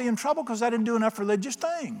God and be in trouble because I didn't do enough religious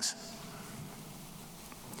things.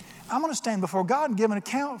 I'm going to stand before God and give an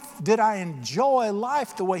account. Did I enjoy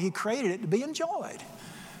life the way He created it to be enjoyed?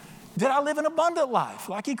 Did I live an abundant life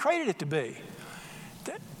like He created it to be?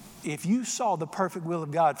 If you saw the perfect will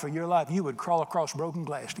of God for your life, you would crawl across broken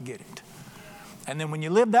glass to get it. And then when you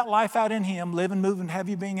live that life out in Him, live and move and have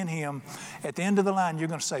you being in Him, at the end of the line, you're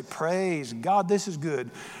going to say, praise God, this is good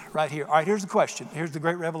right here. All right, here's the question. Here's the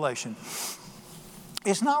great revelation.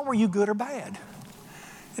 It's not were you good or bad.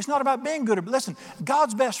 It's not about being good or bad. Listen,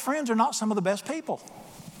 God's best friends are not some of the best people.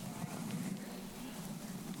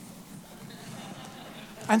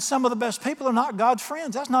 And some of the best people are not God's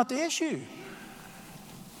friends. That's not the issue.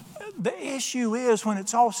 The issue is when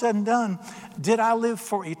it's all said and done, did I live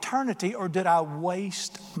for eternity or did I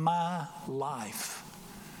waste my life?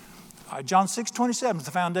 All right, John 6:27 is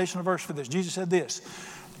the foundational verse for this. Jesus said this,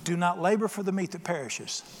 do not labor for the meat that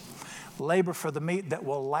perishes. Labor for the meat that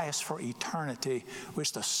will last for eternity,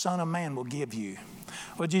 which the Son of Man will give you.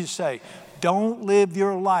 What did Jesus say? Don't live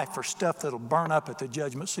your life for stuff that'll burn up at the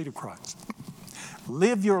judgment seat of Christ.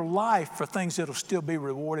 Live your life for things that'll still be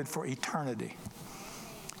rewarded for eternity.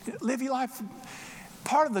 Live your life.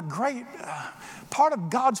 Part of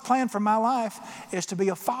God's plan for my life is to be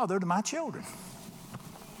a father to my children.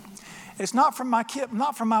 It's not from my kid,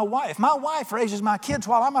 not from my wife. My wife raises my kids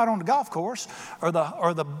while I'm out on the golf course or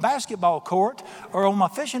the basketball court or on my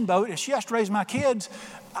fishing boat, and she has to raise my kids.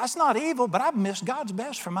 That's not evil, but I've missed God's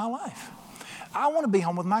best for my life. I want to be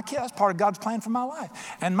home with my kids. That's part of God's plan for my life.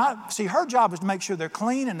 And her job is to make sure they're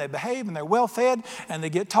clean and they behave and they're well fed and they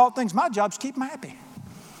get taught things. My job is to keep them happy.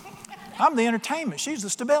 I'm the entertainment. She's the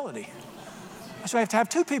stability. So I have to have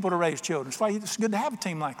two people to raise children. That's why it's good to have a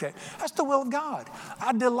team like that. That's the will of God.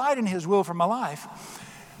 I delight in His will for my life.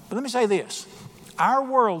 But let me say this. Our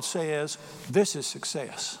world says this is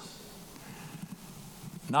success.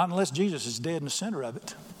 Not unless Jesus is dead in the center of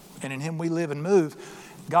it. And in Him we live and move.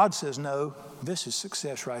 God says, no, this is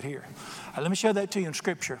success right here. Let me show that to you in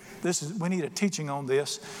Scripture. We need a teaching on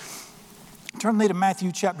this. Turn with me to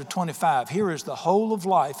Matthew chapter 25. Here is the whole of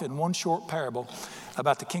life in one short parable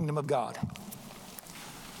about the kingdom of God.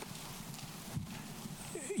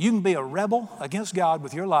 You can be a rebel against God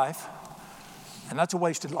with your life, and that's a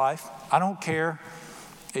wasted life. I don't care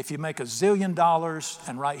if you make $1 zillion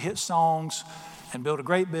and write hit songs and build a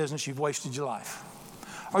great business, you've wasted your life.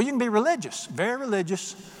 Or you can be religious, very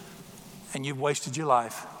religious, and you've wasted your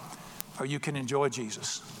life. Or you can enjoy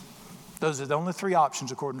Jesus. Those are the only three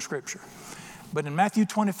options according to Scripture. But in Matthew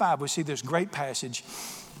 25, we see this great passage.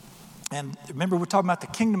 And remember, we're talking about the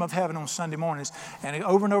kingdom of heaven on Sunday mornings. And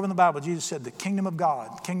over in the Bible, Jesus said the kingdom of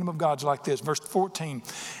God's like this. Verse 14,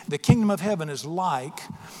 the kingdom of heaven is like,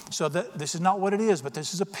 so that this is not what it is, but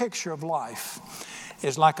this is a picture of life.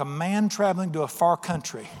 It's like a man traveling to a far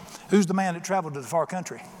country. Who's the man that traveled to the far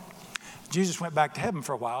country? Jesus went back to heaven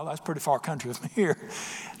for a while. That's pretty far country from here.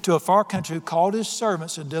 To a far country, who called his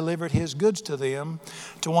servants and delivered his goods to them.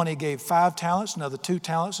 To one he gave 5 talents, another 2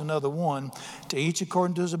 talents, another 1. To each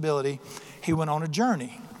according to his ability, he went on a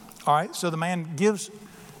journey. All right, so the man gives,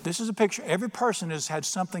 this is a picture. Every person has had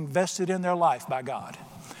something vested in their life by God.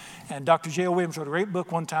 And Dr. J.L. Williams wrote a great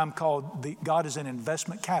book one time called God is an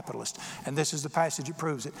Investment Capitalist. And this is the passage that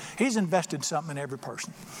proves it. He's invested something in every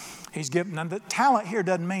person. He's given them. The talent here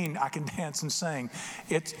doesn't mean I can dance and sing.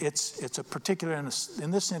 It's a particular, in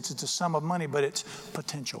this sense, it's a sum of money, but it's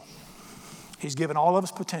potential. He's given all of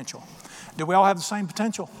us potential. Do we all have the same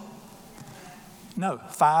potential? No.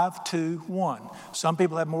 5, 2, 1. Some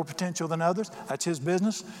people have more potential than others. That's his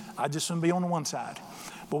business. I just want to be on the one side.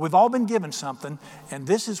 But we've all been given something, and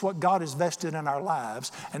this is what God has vested in our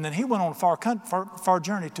lives. And then he went on a far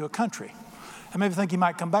journey to a country. And maybe think he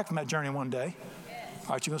might come back from that journey one day.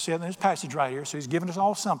 All right, you're going to see it in this passage right here. So he's given us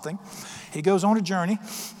all something. He goes on a journey.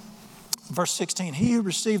 Verse 16, he who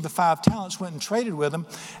received the 5 talents went and traded with them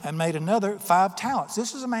and made another 5 talents.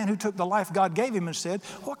 This is a man who took the life God gave him and said,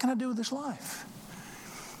 what can I do with this life?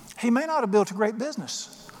 He may not have built a great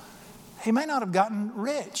business. He may not have gotten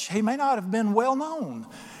rich. He may not have been well known.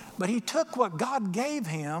 But he took what God gave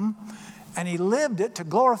him and he lived it to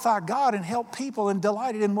glorify God and help people and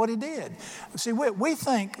delighted in what he did. See, we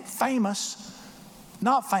think famous,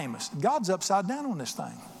 not famous. God's upside down on this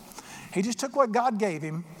thing. He just took what God gave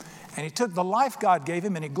him and he took the life God gave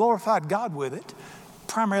him and he glorified God with it,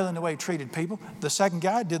 primarily in the way he treated people. The second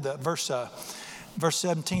guy did the verse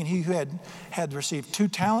 17, he who had received 2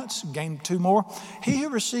 talents gained 2 more. He who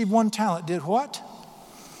received 1 talent did what?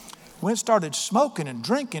 Went started smoking and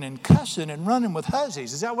drinking and cussing and running with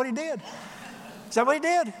hussies. Is that what he did? Is that what he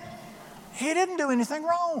did? He didn't do anything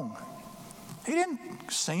wrong. He didn't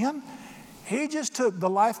sin. He just took the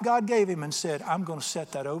life God gave him and said, I'm going to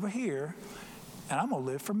set that over here and I'm going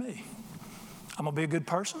to live for me. I'm going to be a good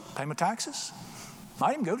person, pay my taxes,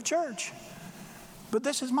 might even go to church. But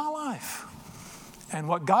this is my life. And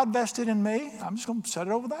what God vested in me, I'm just going to set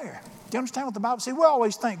it over there. Do you understand what the Bible says? We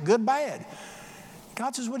always think good, bad.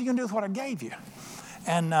 God says, what are you going to do with what I gave you?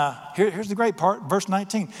 And here's the great part, verse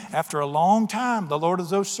 19. After a long time, the Lord of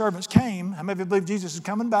those servants came. How many of you believe Jesus is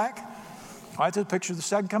coming back? All right, there's a picture of the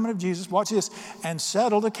second coming of Jesus. Watch this. And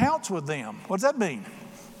settled accounts with them. What does that mean?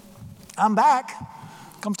 I'm back.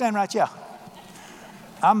 Come stand right here.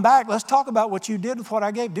 I'm back. Let's talk about what you did with what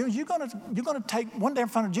I gave. Dude, you're going to take one day in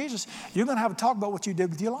front of Jesus. You're going to have a talk about what you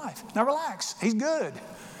did with your life. Now relax. He's good.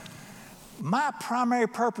 My primary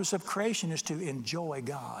purpose of creation is to enjoy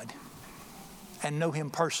God and know him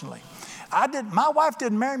personally. My wife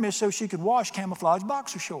didn't marry me so she could wash camouflage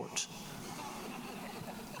boxer shorts.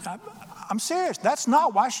 I'm serious. That's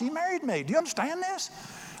not why she married me. Do you understand this?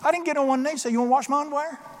 I didn't get on one knee and say, you want to wash my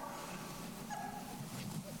underwear?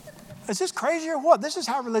 Is this crazy or what? This is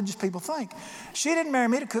how religious people think. She didn't marry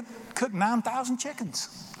me to cook 9,000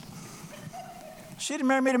 chickens. She didn't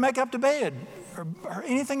marry me to make up the bed or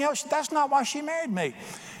anything else. That's not why she married me.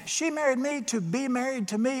 She married me to be married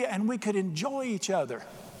to me and we could enjoy each other.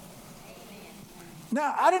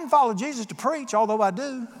 Now, I didn't follow Jesus to preach, although I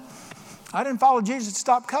do. I didn't follow Jesus to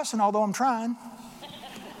stop cussing, although I'm trying.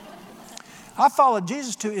 I followed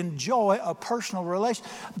Jesus to enjoy a personal relation.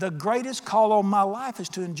 The greatest call on my life is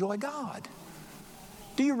to enjoy God.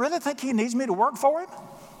 Do you really think he needs me to work for him?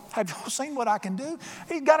 Have you seen what I can do?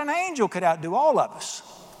 He's got an angel could outdo all of us.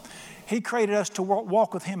 He created us to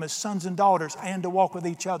walk with him as sons and daughters and to walk with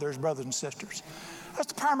each other as brothers and sisters. That's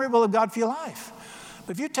the primary will of God for your life.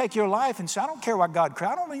 But if you take your life and say, I don't care what God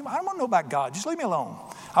created, I don't want to know about God. Just leave me alone.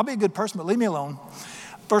 I'll be a good person, but leave me alone.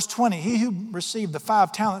 Verse 20, he who received the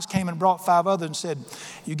 5 talents came and brought 5 others and said,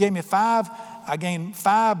 you gave me 5, I gained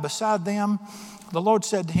 5 beside them. The Lord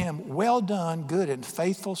said to him, well done, good and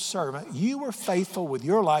faithful servant. You were faithful with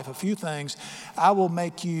your life, a few things. I will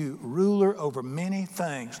make you ruler over many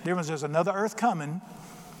things. Difference, there's another earth coming.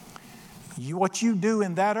 What you do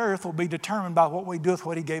in that earth will be determined by what we do with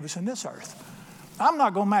what he gave us in this earth. I'm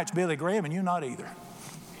not going to match Billy Graham, and you're not either.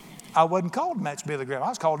 I wasn't called to match Billy Graham. I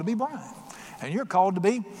was called to be Brian. And you're called to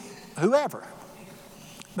be whoever.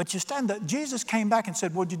 But you stand up. Jesus came back and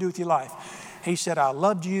said, what'd you do with your life? He said, I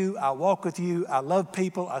loved you. I walked with you. I loved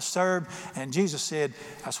people. I served. And Jesus said,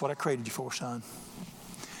 that's what I created you for, son.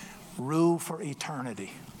 Rule for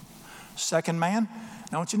eternity. Second man.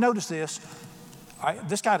 Now, I want you to notice this. All right,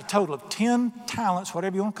 this guy had a total of 10 talents,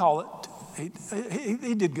 whatever you want to call it.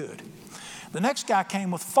 He did good. The next guy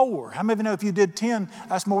came with 4. How many of you know if you did 10,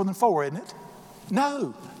 that's more than 4, isn't it?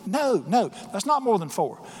 No. That's not more than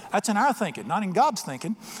 4. That's in our thinking, not in God's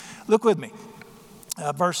thinking. Look with me.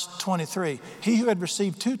 Verse 23. He who had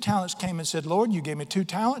received 2 talents came and said, Lord, you gave me 2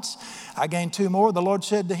 talents. I gained 2 more. The Lord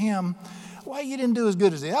said to him, well, you didn't do as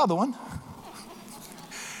good as the other one.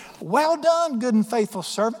 Well done, good and faithful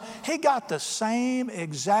servant. He got the same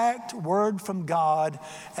exact word from God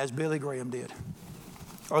as Billy Graham did.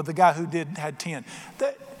 Or the guy who had 10.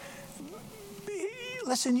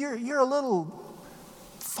 Listen, you're a little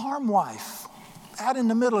farm wife out in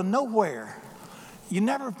the middle of nowhere. You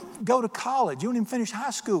never go to college. You don't even finish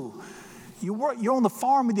high school. You're on the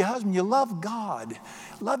farm with your husband. You love God.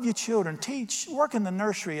 Love your children. Teach. Work in the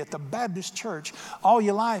nursery at the Baptist church all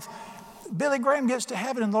your life. Billy Graham gets to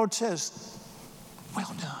heaven and the Lord says,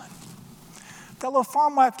 well done. That little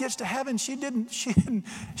farm wife gets to heaven.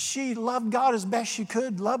 She loved God as best she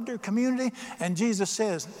could, loved her community, and Jesus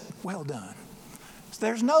says, well done.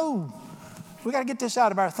 So we got to get this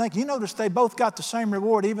out of our thinking. You notice they both got the same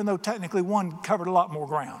reward, even though technically one covered a lot more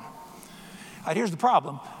ground. All right, here's the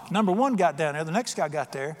problem. Number one got down there. The next guy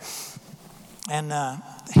got there, and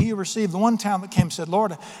he received the one talent that came and said,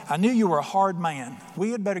 Lord, I knew you were a hard man. We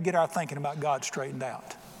had better get our thinking about God straightened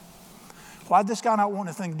out. Why did this guy not want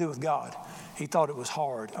anything to do with God? He thought it was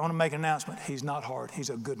hard. I want to make an announcement. He's not hard.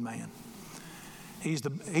 He's a good man. He's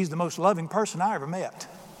the most loving person I ever met.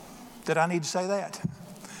 Did I need to say that?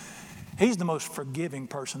 He's the most forgiving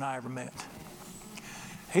person I ever met.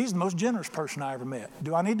 He's the most generous person I ever met.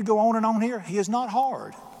 Do I need to go on and on here? He is not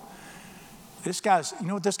hard. You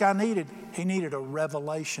know what this guy needed? He needed a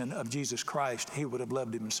revelation of Jesus Christ. He would have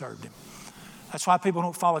loved him and served him. That's why people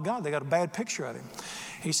don't follow God. They got a bad picture of him.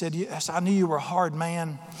 He said, yes, I knew you were a hard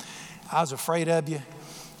man. I was afraid of you.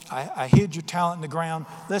 I hid your talent in the ground.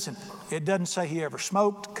 Listen, it doesn't say he ever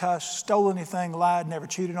smoked, cussed, stole anything, lied, never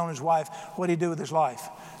cheated on his wife. What did he do with his life?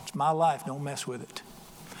 It's my life. Don't mess with it.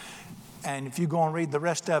 And if you go and read the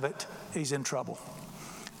rest of it, he's in trouble.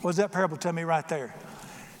 What does that parable tell me right there?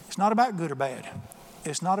 It's not about good or bad.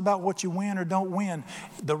 It's not about what you win or don't win.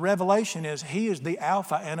 The revelation is he is the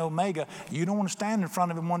Alpha and Omega. You don't want to stand in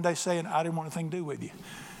front of him one day saying, I didn't want anything to do with you.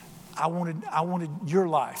 I wanted your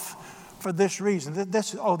life for this reason.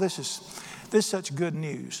 This is such good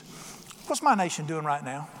news. What's my nation doing right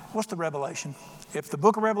now? What's the revelation? If the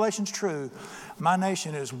book of Revelation is true, my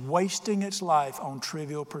nation is wasting its life on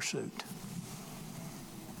trivial pursuit.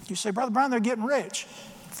 You say, Brother Brian, they're getting rich.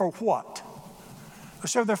 For what?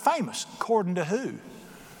 So they're famous. According to who?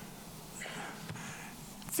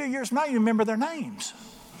 A few years from now, you remember their names.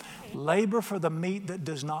 Labor for the meat that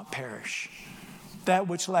does not perish, that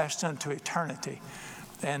which lasts unto eternity.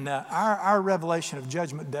 And our revelation of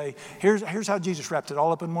Judgment Day, here's how Jesus wrapped it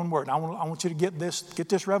all up in one word. I want you to get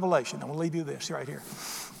this revelation. I want to leave you this right here.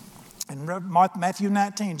 In Matthew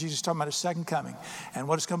 19, Jesus is talking about his second coming and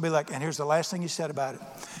what it's going to be like. And here's the last thing he said about it.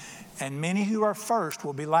 And many who are first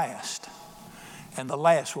will be last, and the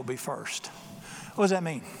last will be first. What does that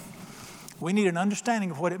mean? We need an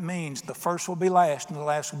understanding of what it means. The first will be last, and the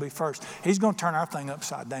last will be first. He's going to turn our thing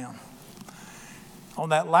upside down. On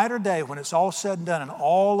that latter day, when it's all said and done and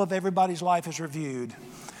all of everybody's life is reviewed,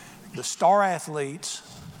 the star athletes,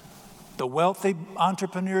 the wealthy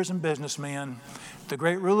entrepreneurs and businessmen, the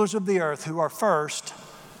great rulers of the earth who are first,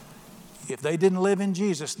 if they didn't live in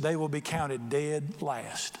Jesus, they will be counted dead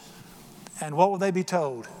last. And what will they be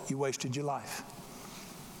told? You wasted your life.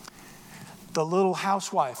 The little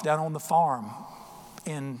housewife down on the farm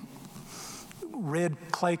in red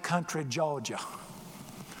clay country, Georgia,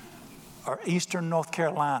 or eastern North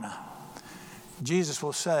Carolina, Jesus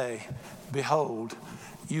will say, behold,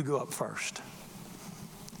 you go up first.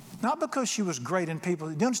 Not because she was great in people.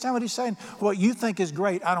 Do you understand what he's saying? What you think is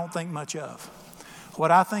great, I don't think much of.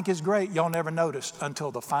 What I think is great, y'all never notice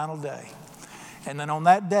until the final day. And then on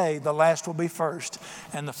that day, the last will be first,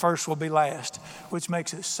 and the first will be last, which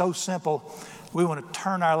makes it so simple. We want to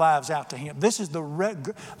turn our lives out to him. This is the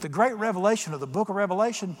great revelation of the book of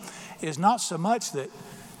Revelation is not so much that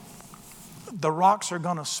the rocks are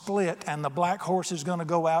going to split and the black horse is going to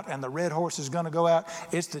go out and the red horse is going to go out.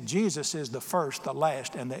 It's that Jesus is the first, the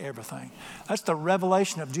last, and the everything. That's the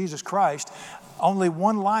revelation of Jesus Christ. Only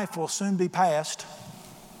one life will soon be passed.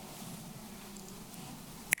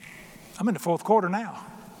 I'm in the fourth quarter now.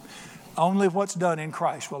 Only what's done in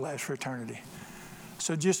Christ will last for eternity.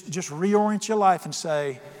 So just reorient your life and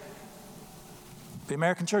say, the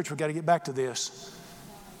American church, we've got to get back to this.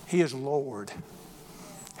 He is Lord.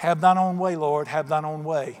 Have thine own way, Lord. Have thine own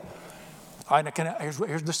way. All right, now here's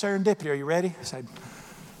the serendipity. Are you ready? I said,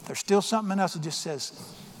 there's still something else that just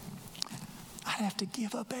says, I'd have to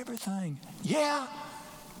give up everything. Yeah,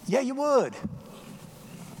 you would.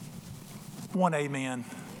 One amen.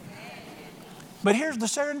 But here's the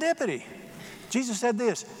serendipity. Jesus said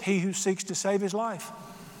this, he who seeks to save his life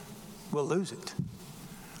will lose it.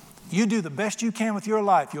 You do the best you can with your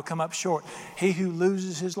life, you'll come up short. He who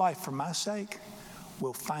loses his life for my sake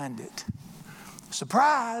will find it.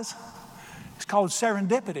 Surprise! It's called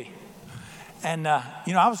serendipity. And, I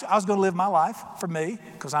was going to live my life for me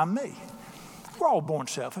because I'm me. We're all born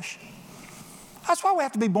selfish. That's why we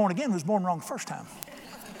have to be born again. Who was born wrong the first time.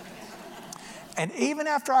 And even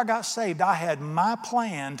after I got saved, I had my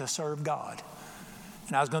plan to serve God.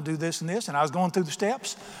 And I was going to do this and this, and I was going through the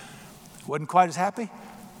steps. Wasn't quite as happy.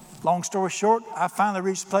 Long story short, I finally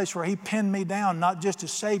reached the place where he pinned me down, not just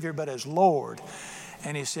as Savior, but as Lord.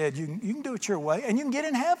 And he said, you can do it your way and you can get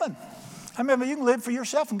in heaven. I remember you can live for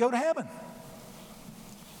yourself and go to heaven.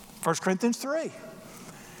 1 Corinthians 3.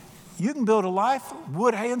 You can build a life,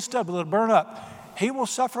 wood, hay, and stubble that'll burn up. He will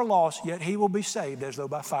suffer loss, yet he will be saved as though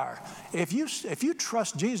by fire. If you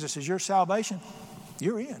trust Jesus as your salvation,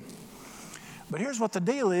 you're in. But here's what the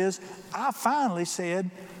deal is. I finally said,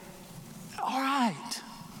 all right,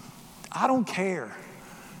 I don't care.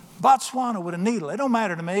 Botswana with a needle, it don't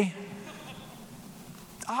matter to me.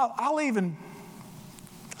 I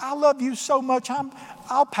love you so much,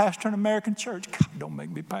 I'll pastor an American church. God, don't make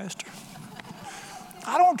me pastor.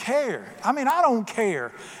 I don't care. I don't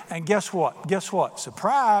care. And guess what?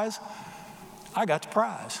 Surprise, I got the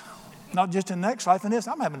prize. Not just in the next life, in this,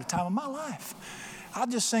 I'm having the time of my life. I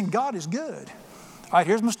just sing, God is good. All right,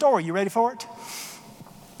 here's my story. You ready for it?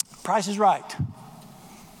 Price is Right.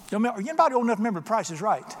 Anybody old enough to remember Price is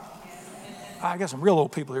Right? I got some real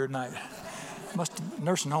old people here tonight.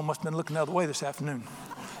 Nursing home must have been looking the other way this afternoon.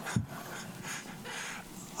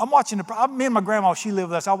 I'm watching me and my grandma, she lived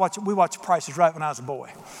with us. We watched Price is Right when I was a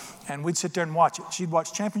boy. And we'd sit there and watch it. She'd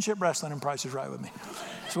watch championship wrestling and Price is Right with me.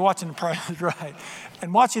 So watching the Price is Right.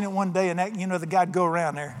 And watching it one day, and the guy'd go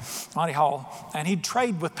around there, Monty Hall, and he'd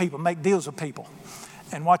trade with people, make deals with people.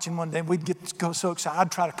 And watching one day, we'd go so excited.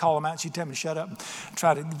 I'd try to call him out, and she'd tell me to shut up.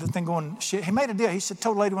 The thing going, shit. He made a deal. He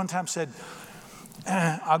told a lady one time, said,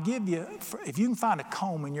 I'll give you, if you can find a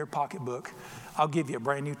comb in your pocketbook, I'll give you a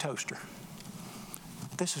brand new toaster.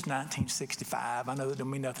 This was 1965. I know that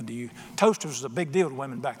don't mean nothing to you. Toasters was a big deal to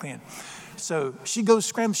women back then. So she goes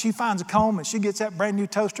scrambling, she finds a comb, and she gets that brand new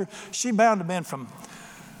toaster. She bound to have been from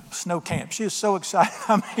snow camp. She was so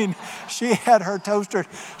excited. She had her toaster.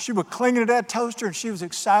 She was clinging to that toaster, and she was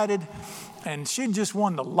excited. And she just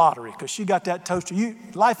won the lottery because she got that toaster.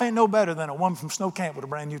 Life ain't no better than a woman from snow camp with a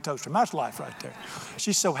brand new toaster. And that's life right there.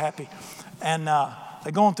 She's so happy. And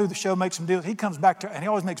they're going through the show, make some deals. He comes back to her, and he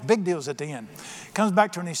always makes big deals at the end. He comes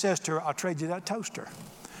back to her, and he says to her, I'll trade you that toaster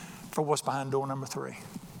for what's behind door number 3.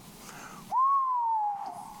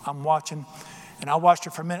 I'm watching, and I watched her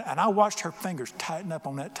for a minute, and I watched her fingers tighten up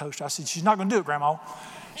on that toaster. I said, she's not going to do it, Grandma.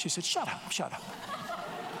 She said, shut up.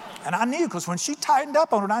 And I knew, because when she tightened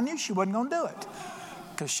up on it, I knew she wasn't going to do it.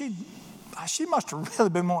 Because she must have really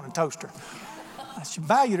been wanting a toaster. She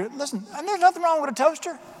valued it. Listen, and there's nothing wrong with a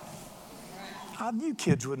toaster. You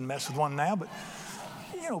kids wouldn't mess with one now, but,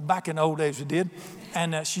 back in the old days we did.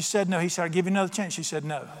 And she said no. He said, I'll give you another chance. She said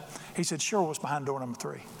no. He said, sure, what's behind door number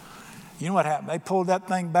 3? You know what happened? They pulled that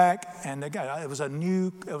thing back, and it was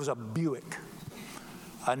a Buick,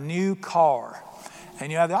 a new car.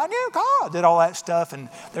 And a new car, did all that stuff, and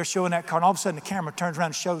they're showing that car, and all of a sudden the camera turns around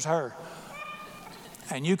and shows her.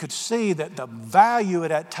 And you could see that the value of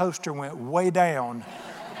that toaster went way down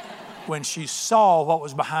when she saw what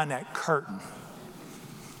was behind that curtain.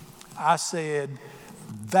 I said,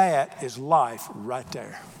 that is life right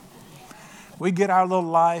there. We get our little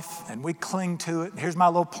life and we cling to it. Here's my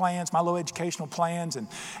little plans, my little educational plans, and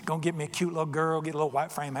gonna get me a cute little girl, get a little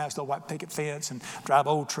white frame house, little white picket fence, and drive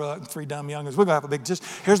an old truck and 3 dumb youngins. We're gonna have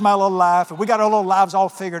here's my little life, and we got our little lives all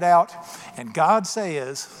figured out. And God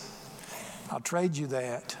says, I'll trade you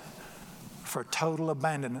that for total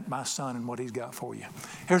abandonment, my son, and what he's got for you.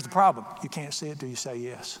 Here's the problem. You can't see it till you say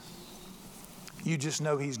yes. You just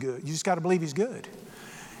know he's good. You just got to believe he's good.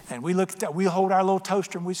 And we look at that, we hold our little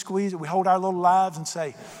toaster and we squeeze it. We hold our little lives and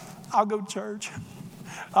say, I'll go to church.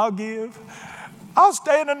 I'll give. I'll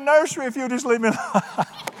stay in the nursery if you'll just leave me alone.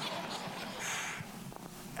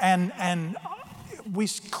 And we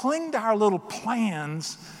cling to our little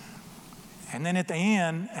plans. And then at the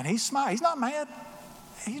end, and he smiles. He's not mad.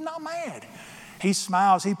 He's not mad. He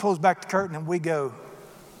smiles. He pulls back the curtain and we go,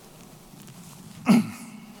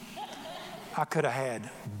 I could have had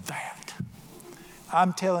that.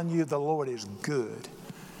 I'm telling you, the Lord is good.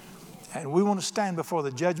 And we want to stand before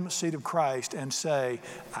the judgment seat of Christ and say,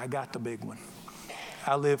 I got the big one.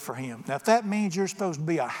 I live for him. Now, if that means you're supposed to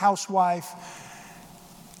be a housewife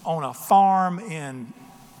on a farm in,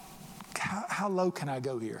 how low can I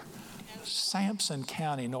go here? Sampson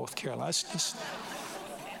County, North Carolina. It's just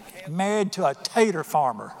married to a tater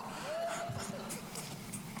farmer.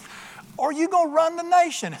 Or you going to run the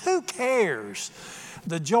nation. Who cares?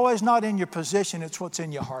 The joy is not in your position. It's what's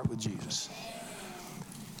in your heart with Jesus.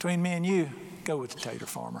 Between me and you, go with the tater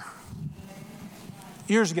farmer.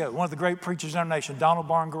 Years ago, one of the great preachers in our nation, Donald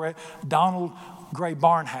Gray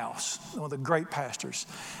Barnhouse, one of the great pastors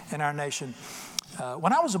in our nation.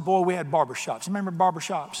 When I was a boy, we had barbershops. You remember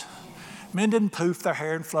barbershops? Men didn't poof their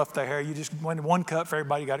hair and fluff their hair. You just went in one cut for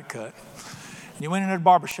everybody, got it cut. And you went into a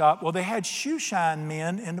barbershop. Well, they had shoe shine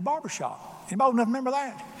men in the barbershop. Anybody remember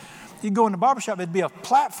that? You'd go in the barbershop, there'd be a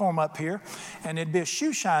platform up here, and there'd be a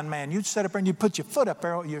shoe shine man. You'd sit up there and you'd put your foot up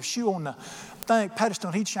there, your shoe on the pedestal,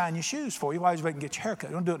 and he'd shine your shoes for you while he's waiting to get your hair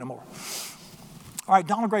cut. Don't do it no more. All right,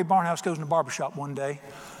 Donald Gray Barnhouse goes in the barbershop one day,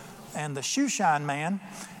 and the shoe shine man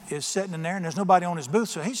is sitting in there, and there's nobody on his booth,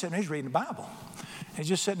 so he's sitting there, he's reading the Bible. He's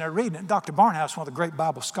just sitting there reading it. Dr. Barnhouse, one of the great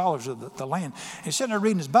Bible scholars of the land, he's sitting there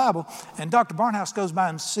reading his Bible, and Dr. Barnhouse goes by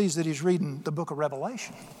and sees that he's reading the book of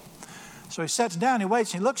Revelation. So he sits down, he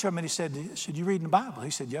waits, and he looks at him, and he said, you reading the Bible?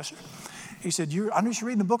 He said, yes, sir. He said, I know you're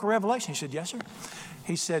reading the book of Revelation. He said, yes, sir.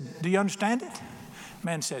 He said, do you understand it? The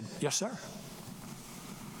man said, yes, sir.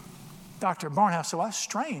 Dr. Barnhouse said, well, that's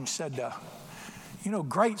strange. Said,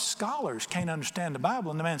 great scholars can't understand the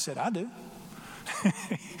Bible. And the man said, I do.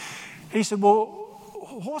 He said, well,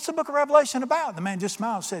 what's the book of Revelation about? The man just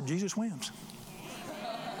smiled and said, Jesus wins.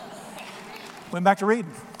 Went back to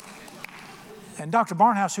reading. And Dr.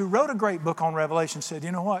 Barnhouse, who wrote a great book on Revelation, said,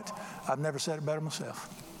 you know what? I've never said it better myself.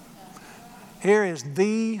 Here is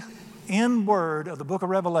the end word of the book of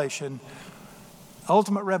Revelation.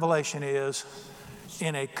 Ultimate revelation is,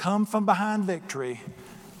 in a come from behind victory,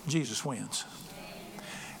 Jesus wins.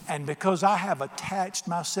 And because I have attached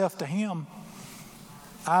myself to him,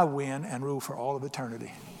 I win and rule for all of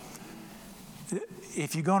eternity.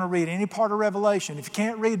 If you're going to read any part of Revelation, if you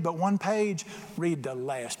can't read but one page, read the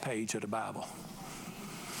last page of the Bible.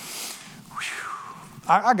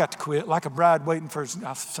 I got to quit like a bride waiting for,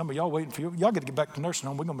 some of y'all waiting for you. Y'all got to get back to the nursing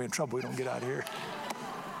home. We're going to be in trouble if we don't get out of here.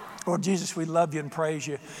 Lord Jesus, we love you and praise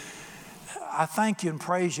you. I thank you and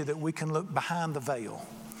praise you that we can look behind the veil.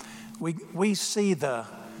 We see the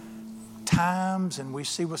times and we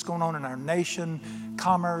see what's going on in our nation,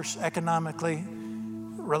 commerce, economically,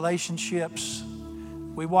 relationships.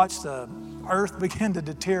 We watch the earth begin to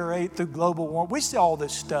deteriorate through global warming. We see all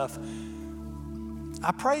this stuff.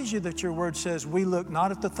 I praise you that your word says we look not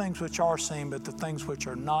at the things which are seen, but the things which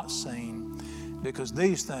are not seen, because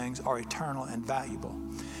these things are eternal and valuable.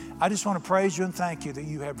 I just want to praise you and thank you that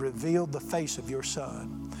you have revealed the face of your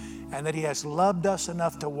Son and that he has loved us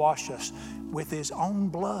enough to wash us with his own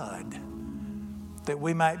blood, that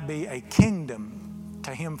we might be a kingdom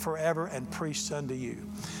to him forever and priests unto you.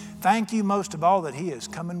 Thank you most of all that he is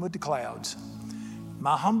coming with the clouds.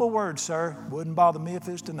 My humble word, sir, wouldn't bother me if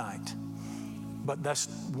it's tonight. But that's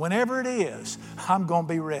whenever it is, I'm going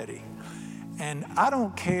to be ready. And I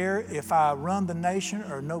don't care if I run the nation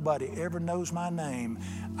or nobody ever knows my name.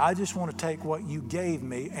 I just want to take what you gave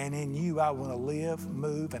me, and in you I want to live,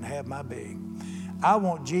 move, and have my being. I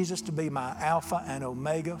want Jesus to be my Alpha and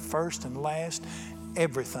Omega, first and last,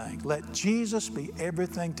 everything. Let Jesus be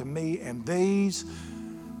everything to me and these.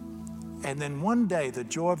 And then one day the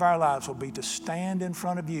joy of our lives will be to stand in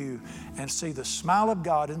front of you and see the smile of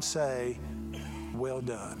God and say, well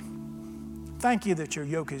done. Thank you that your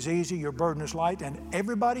yoke is easy, your burden is light, and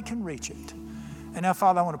everybody can reach it. And now,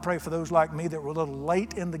 Father, I want to pray for those like me that were a little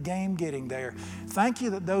late in the game getting there. Thank you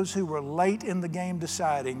that those who were late in the game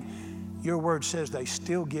deciding, your word says they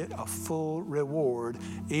still get a full reward,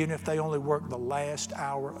 even if they only work the last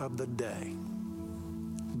hour of the day.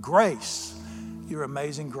 Grace, your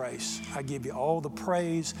amazing grace. I give you all the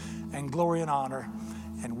praise and glory and honor.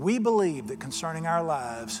 And we believe that concerning our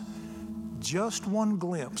lives, just one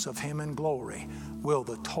glimpse of him in glory will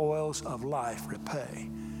the toils of life repay.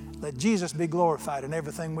 Let Jesus be glorified in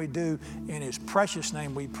everything we do. In his precious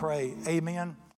name we pray. Amen.